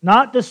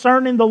 not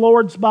discerning the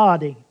Lord's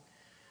body.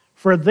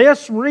 For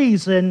this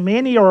reason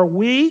many are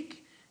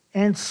weak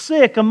and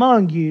sick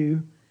among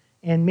you,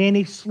 and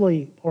many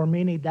sleep," or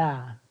many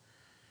die.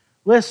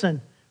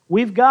 Listen,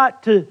 we've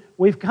got to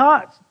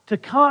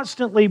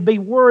constantly be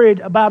worried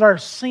about our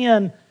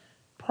sin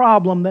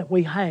problem that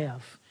we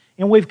have.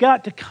 And we've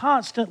got to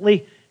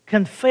constantly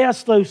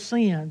confess those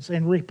sins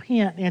and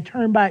repent and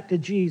turn back to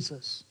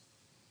Jesus.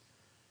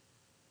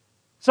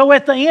 So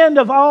at the end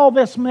of all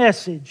this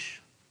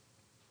message,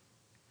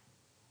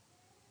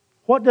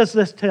 what does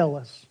this tell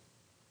us?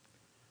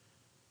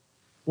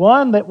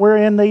 One, that we're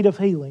in need of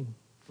healing,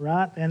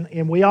 right?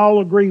 And we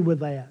all agree with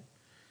that.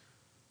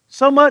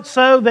 So much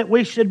so that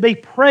we should be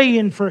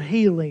praying for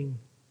healing.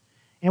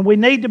 And we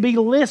need to be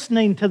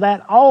listening to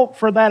that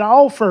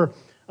offer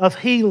of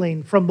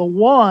healing from the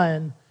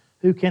one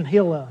who can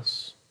heal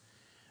us.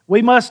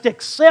 We must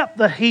accept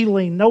the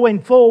healing,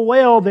 knowing full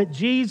well that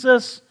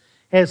Jesus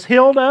has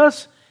healed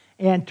us,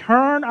 and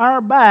turn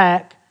our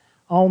back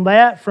on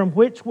that from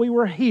which we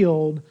were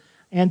healed,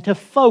 and to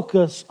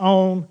focus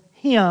on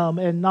Him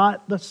and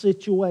not the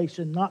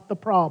situation, not the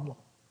problem.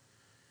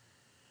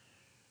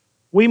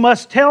 We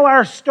must tell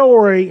our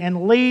story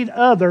and lead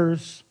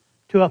others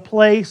to a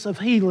place of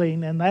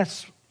healing, and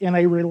that's in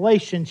a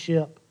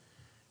relationship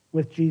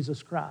with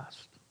Jesus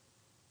Christ.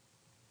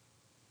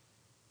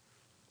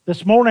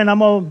 This morning I'm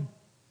going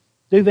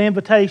to do the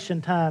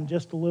invitation time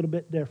just a little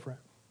bit different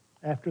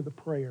after the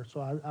prayer.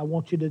 So I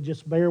want you to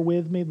just bear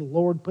with me. The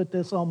Lord put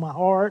this on my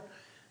heart,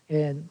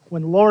 and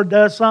when the Lord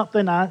does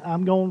something,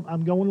 I'm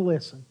going to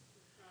listen.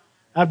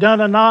 I've done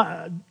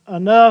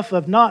enough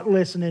of not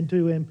listening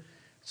to Him,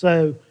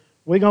 so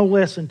we're going to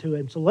listen to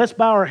Him. So let's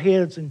bow our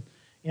heads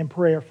in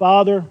prayer.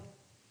 Father,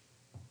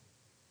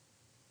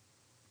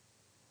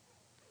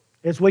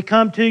 as we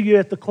come to you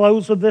at the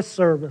close of this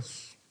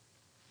service,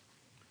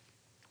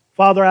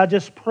 Father, I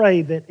just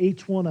pray that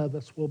each one of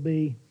us will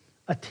be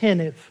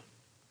attentive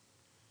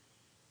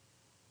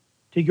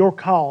to your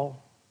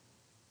call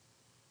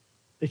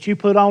that you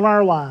put on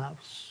our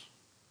lives,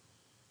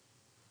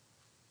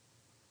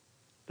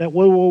 that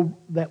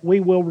we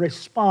will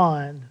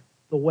respond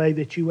the way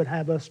that you would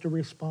have us to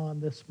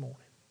respond this morning.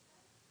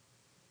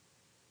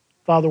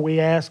 Father,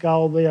 we ask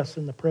all this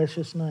in the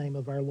precious name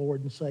of our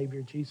Lord and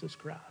Savior, Jesus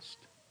Christ.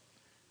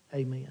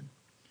 Amen.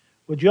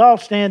 Would you all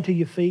stand to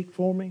your feet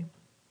for me?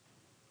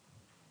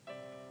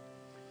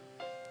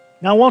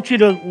 Now I want you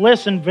to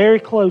listen very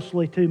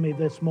closely to me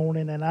this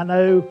morning, and I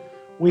know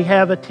we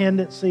have a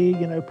tendency,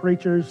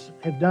 preachers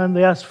have done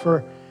this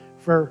for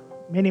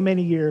many,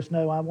 many years.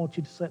 No, I want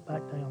you to sit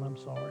back down. I'm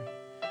sorry.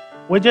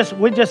 We're just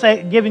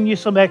giving you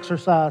some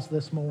exercise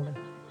this morning.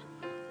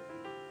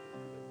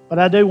 But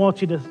I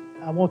want you to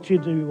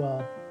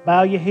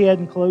bow your head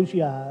and close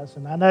your eyes.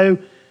 And I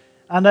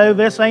know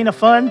this ain't a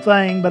fun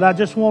thing, but I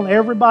just want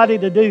everybody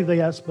to do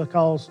this,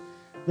 because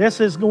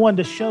this is going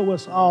to show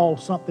us all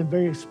something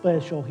very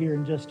special here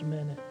in just a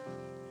minute.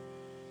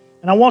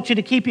 And I want you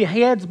to keep your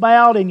heads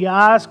bowed and your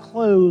eyes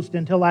closed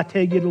until I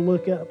tell you to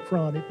look up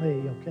front at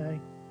me, okay?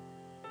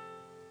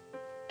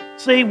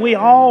 See, we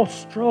all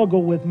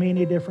struggle with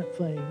many different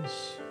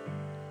things.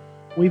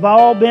 We've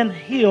all been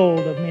healed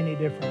of many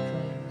different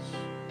things.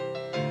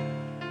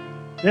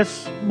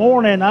 This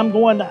morning, I'm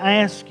going to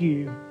ask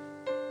you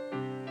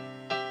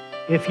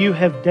if you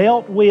have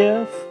dealt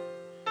with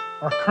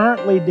or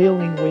currently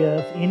dealing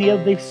with any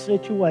of these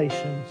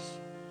situations.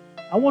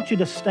 I want you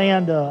to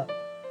stand up.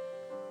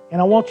 And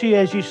I want you,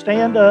 as you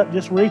stand up,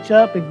 just reach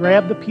up and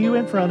grab the pew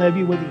in front of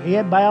you with your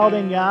head bowed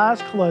and your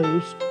eyes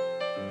closed.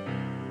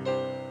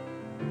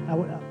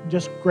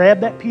 Just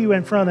grab that pew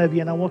in front of you,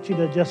 and I want you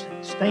to just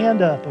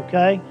stand up,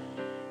 okay?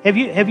 Have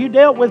you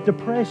dealt with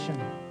depression?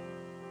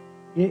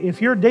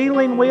 If you're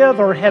dealing with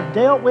or have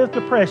dealt with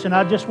depression,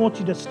 I just want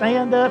you to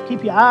stand up,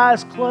 keep your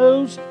eyes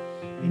closed,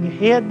 and your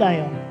head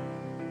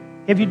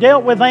down. Have you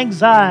dealt with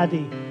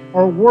anxiety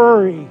or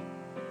worry?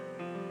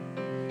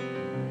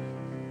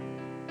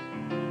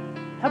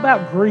 How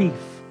about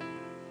grief?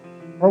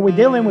 Are we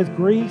dealing with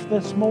grief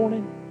this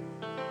morning?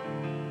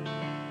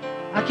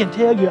 I can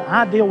tell you,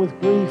 I deal with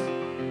grief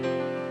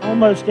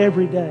almost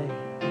every day.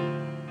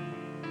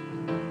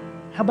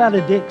 How about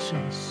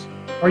addictions?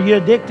 Are you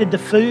addicted to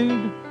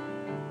food?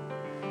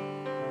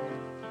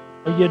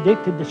 Are you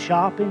addicted to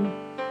shopping?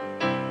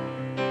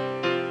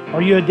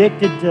 Are you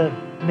addicted to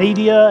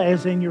media,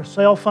 as in your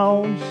cell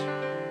phones?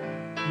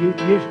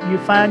 You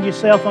find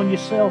yourself on your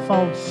cell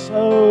phone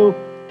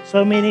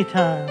so many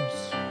times.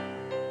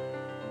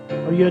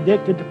 Are you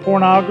addicted to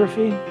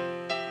pornography?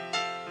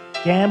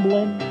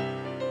 Gambling?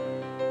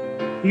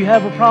 Do you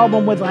have a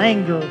problem with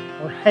anger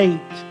or hate?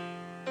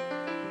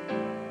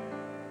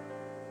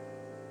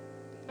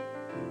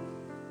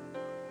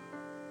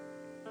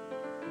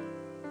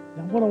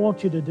 Now, what I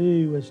want you to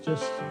do is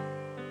just,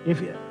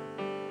 if you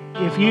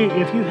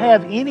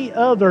have any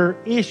other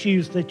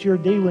issues that you're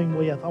dealing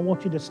with, I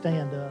want you to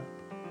stand up.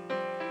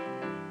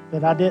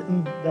 That I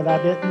didn't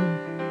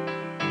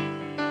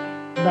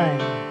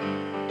name.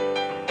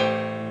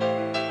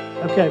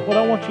 Okay, what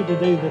I want you to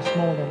do this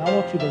morning, I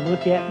want you to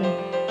look at me,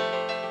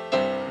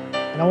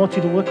 and I want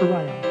you to look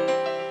around.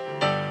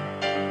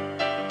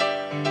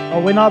 Are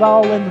we not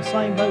all in the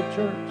same boat,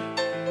 church?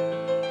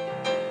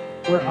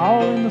 We're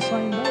all in the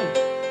same boat.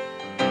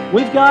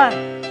 We've got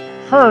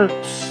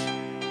hurts,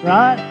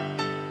 right?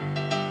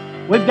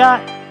 We've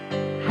got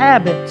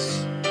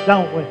habits,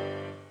 don't we?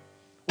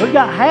 We've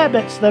got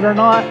habits that are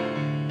not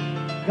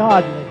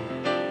godly.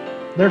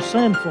 They're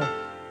sinful.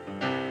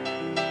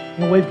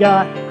 And we've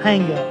got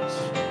hang-ups.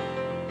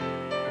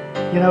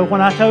 You know,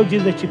 when I told you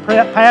that your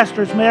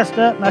pastor's messed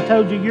up and I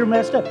told you you're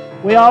messed up,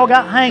 we all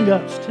got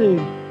hang-ups too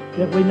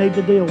that we need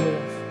to deal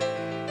with.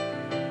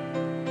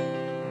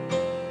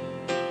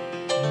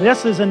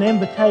 This is an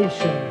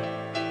invitation,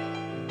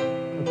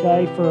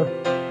 okay,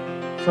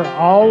 for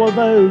all of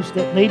those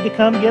that need to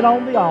come get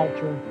on the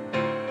altar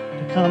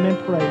to come and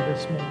pray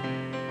this morning.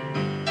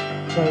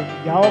 So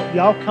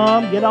y'all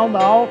come, get on the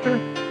altar,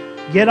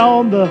 get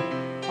on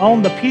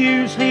the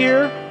pews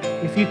here.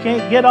 If you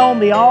can't get on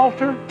the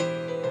altar,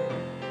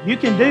 you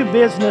can do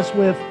business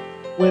with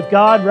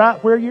God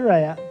right where you're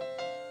at.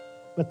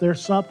 But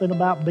there's something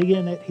about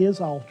being at His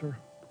altar.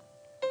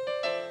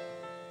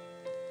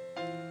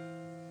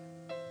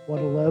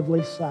 What a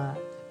lovely sight.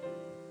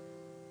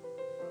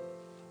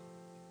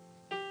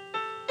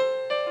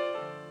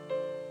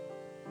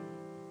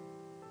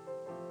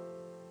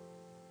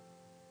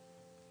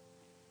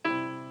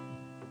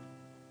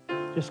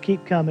 Just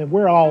keep coming.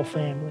 We're all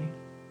family.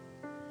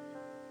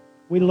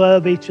 We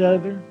love each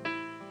other.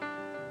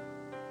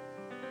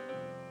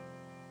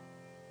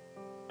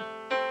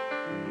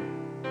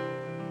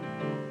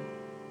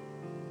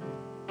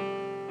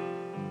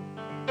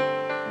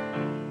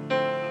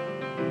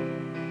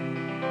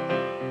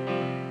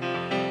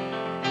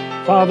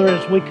 Father,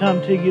 as we come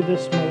to you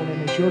this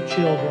morning as your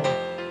children,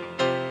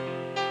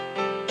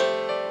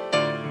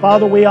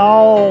 Father, we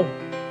all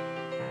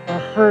are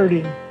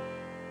hurting.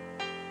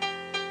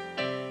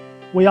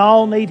 We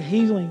all need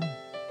healing.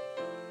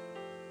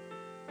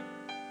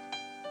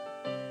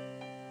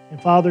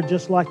 And Father,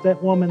 just like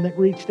that woman that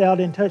reached out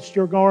and touched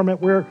your garment,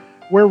 we're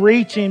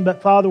reaching,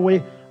 but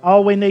Father,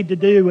 all we need to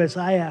do is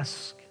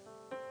ask.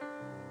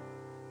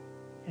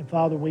 And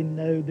Father, we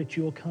know that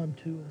you will come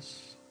to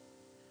us,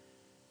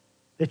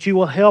 that you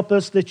will help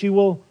us, that you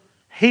will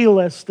heal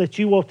us, that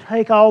you will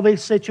take all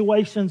these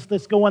situations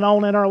that's going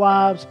on in our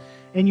lives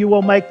and you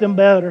will make them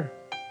better.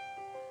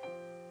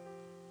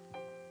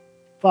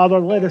 Father,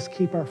 let us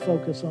keep our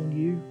focus on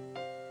you.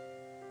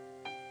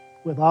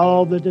 With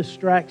all the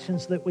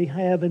distractions that we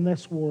have in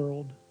this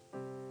world,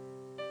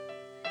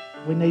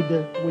 we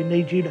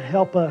need you to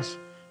help us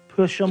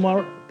push them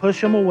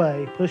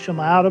away, push them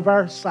out of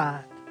our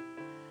sight,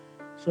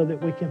 so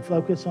that we can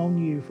focus on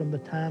you from the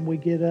time we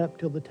get up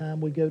till the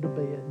time we go to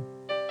bed.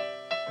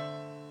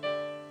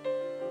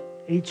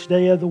 Each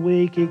day of the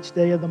week, each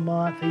day of the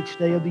month, each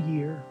day of the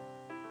year,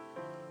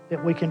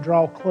 that we can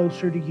draw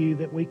closer to you,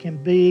 that we can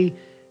be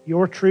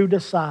your true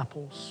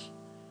disciples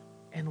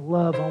and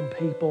love on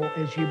people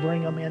as you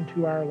bring them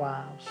into our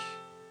lives,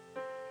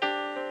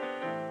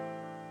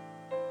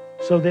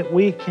 so that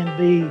we can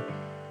be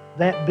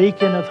that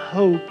beacon of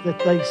hope, that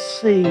they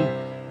see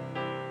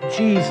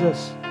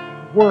Jesus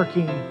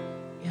working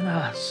in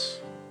us.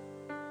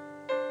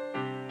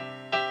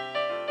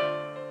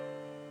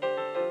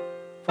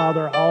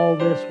 Father, all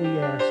this we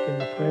ask in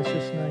the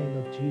precious name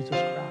of Jesus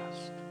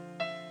Christ.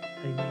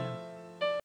 Amen.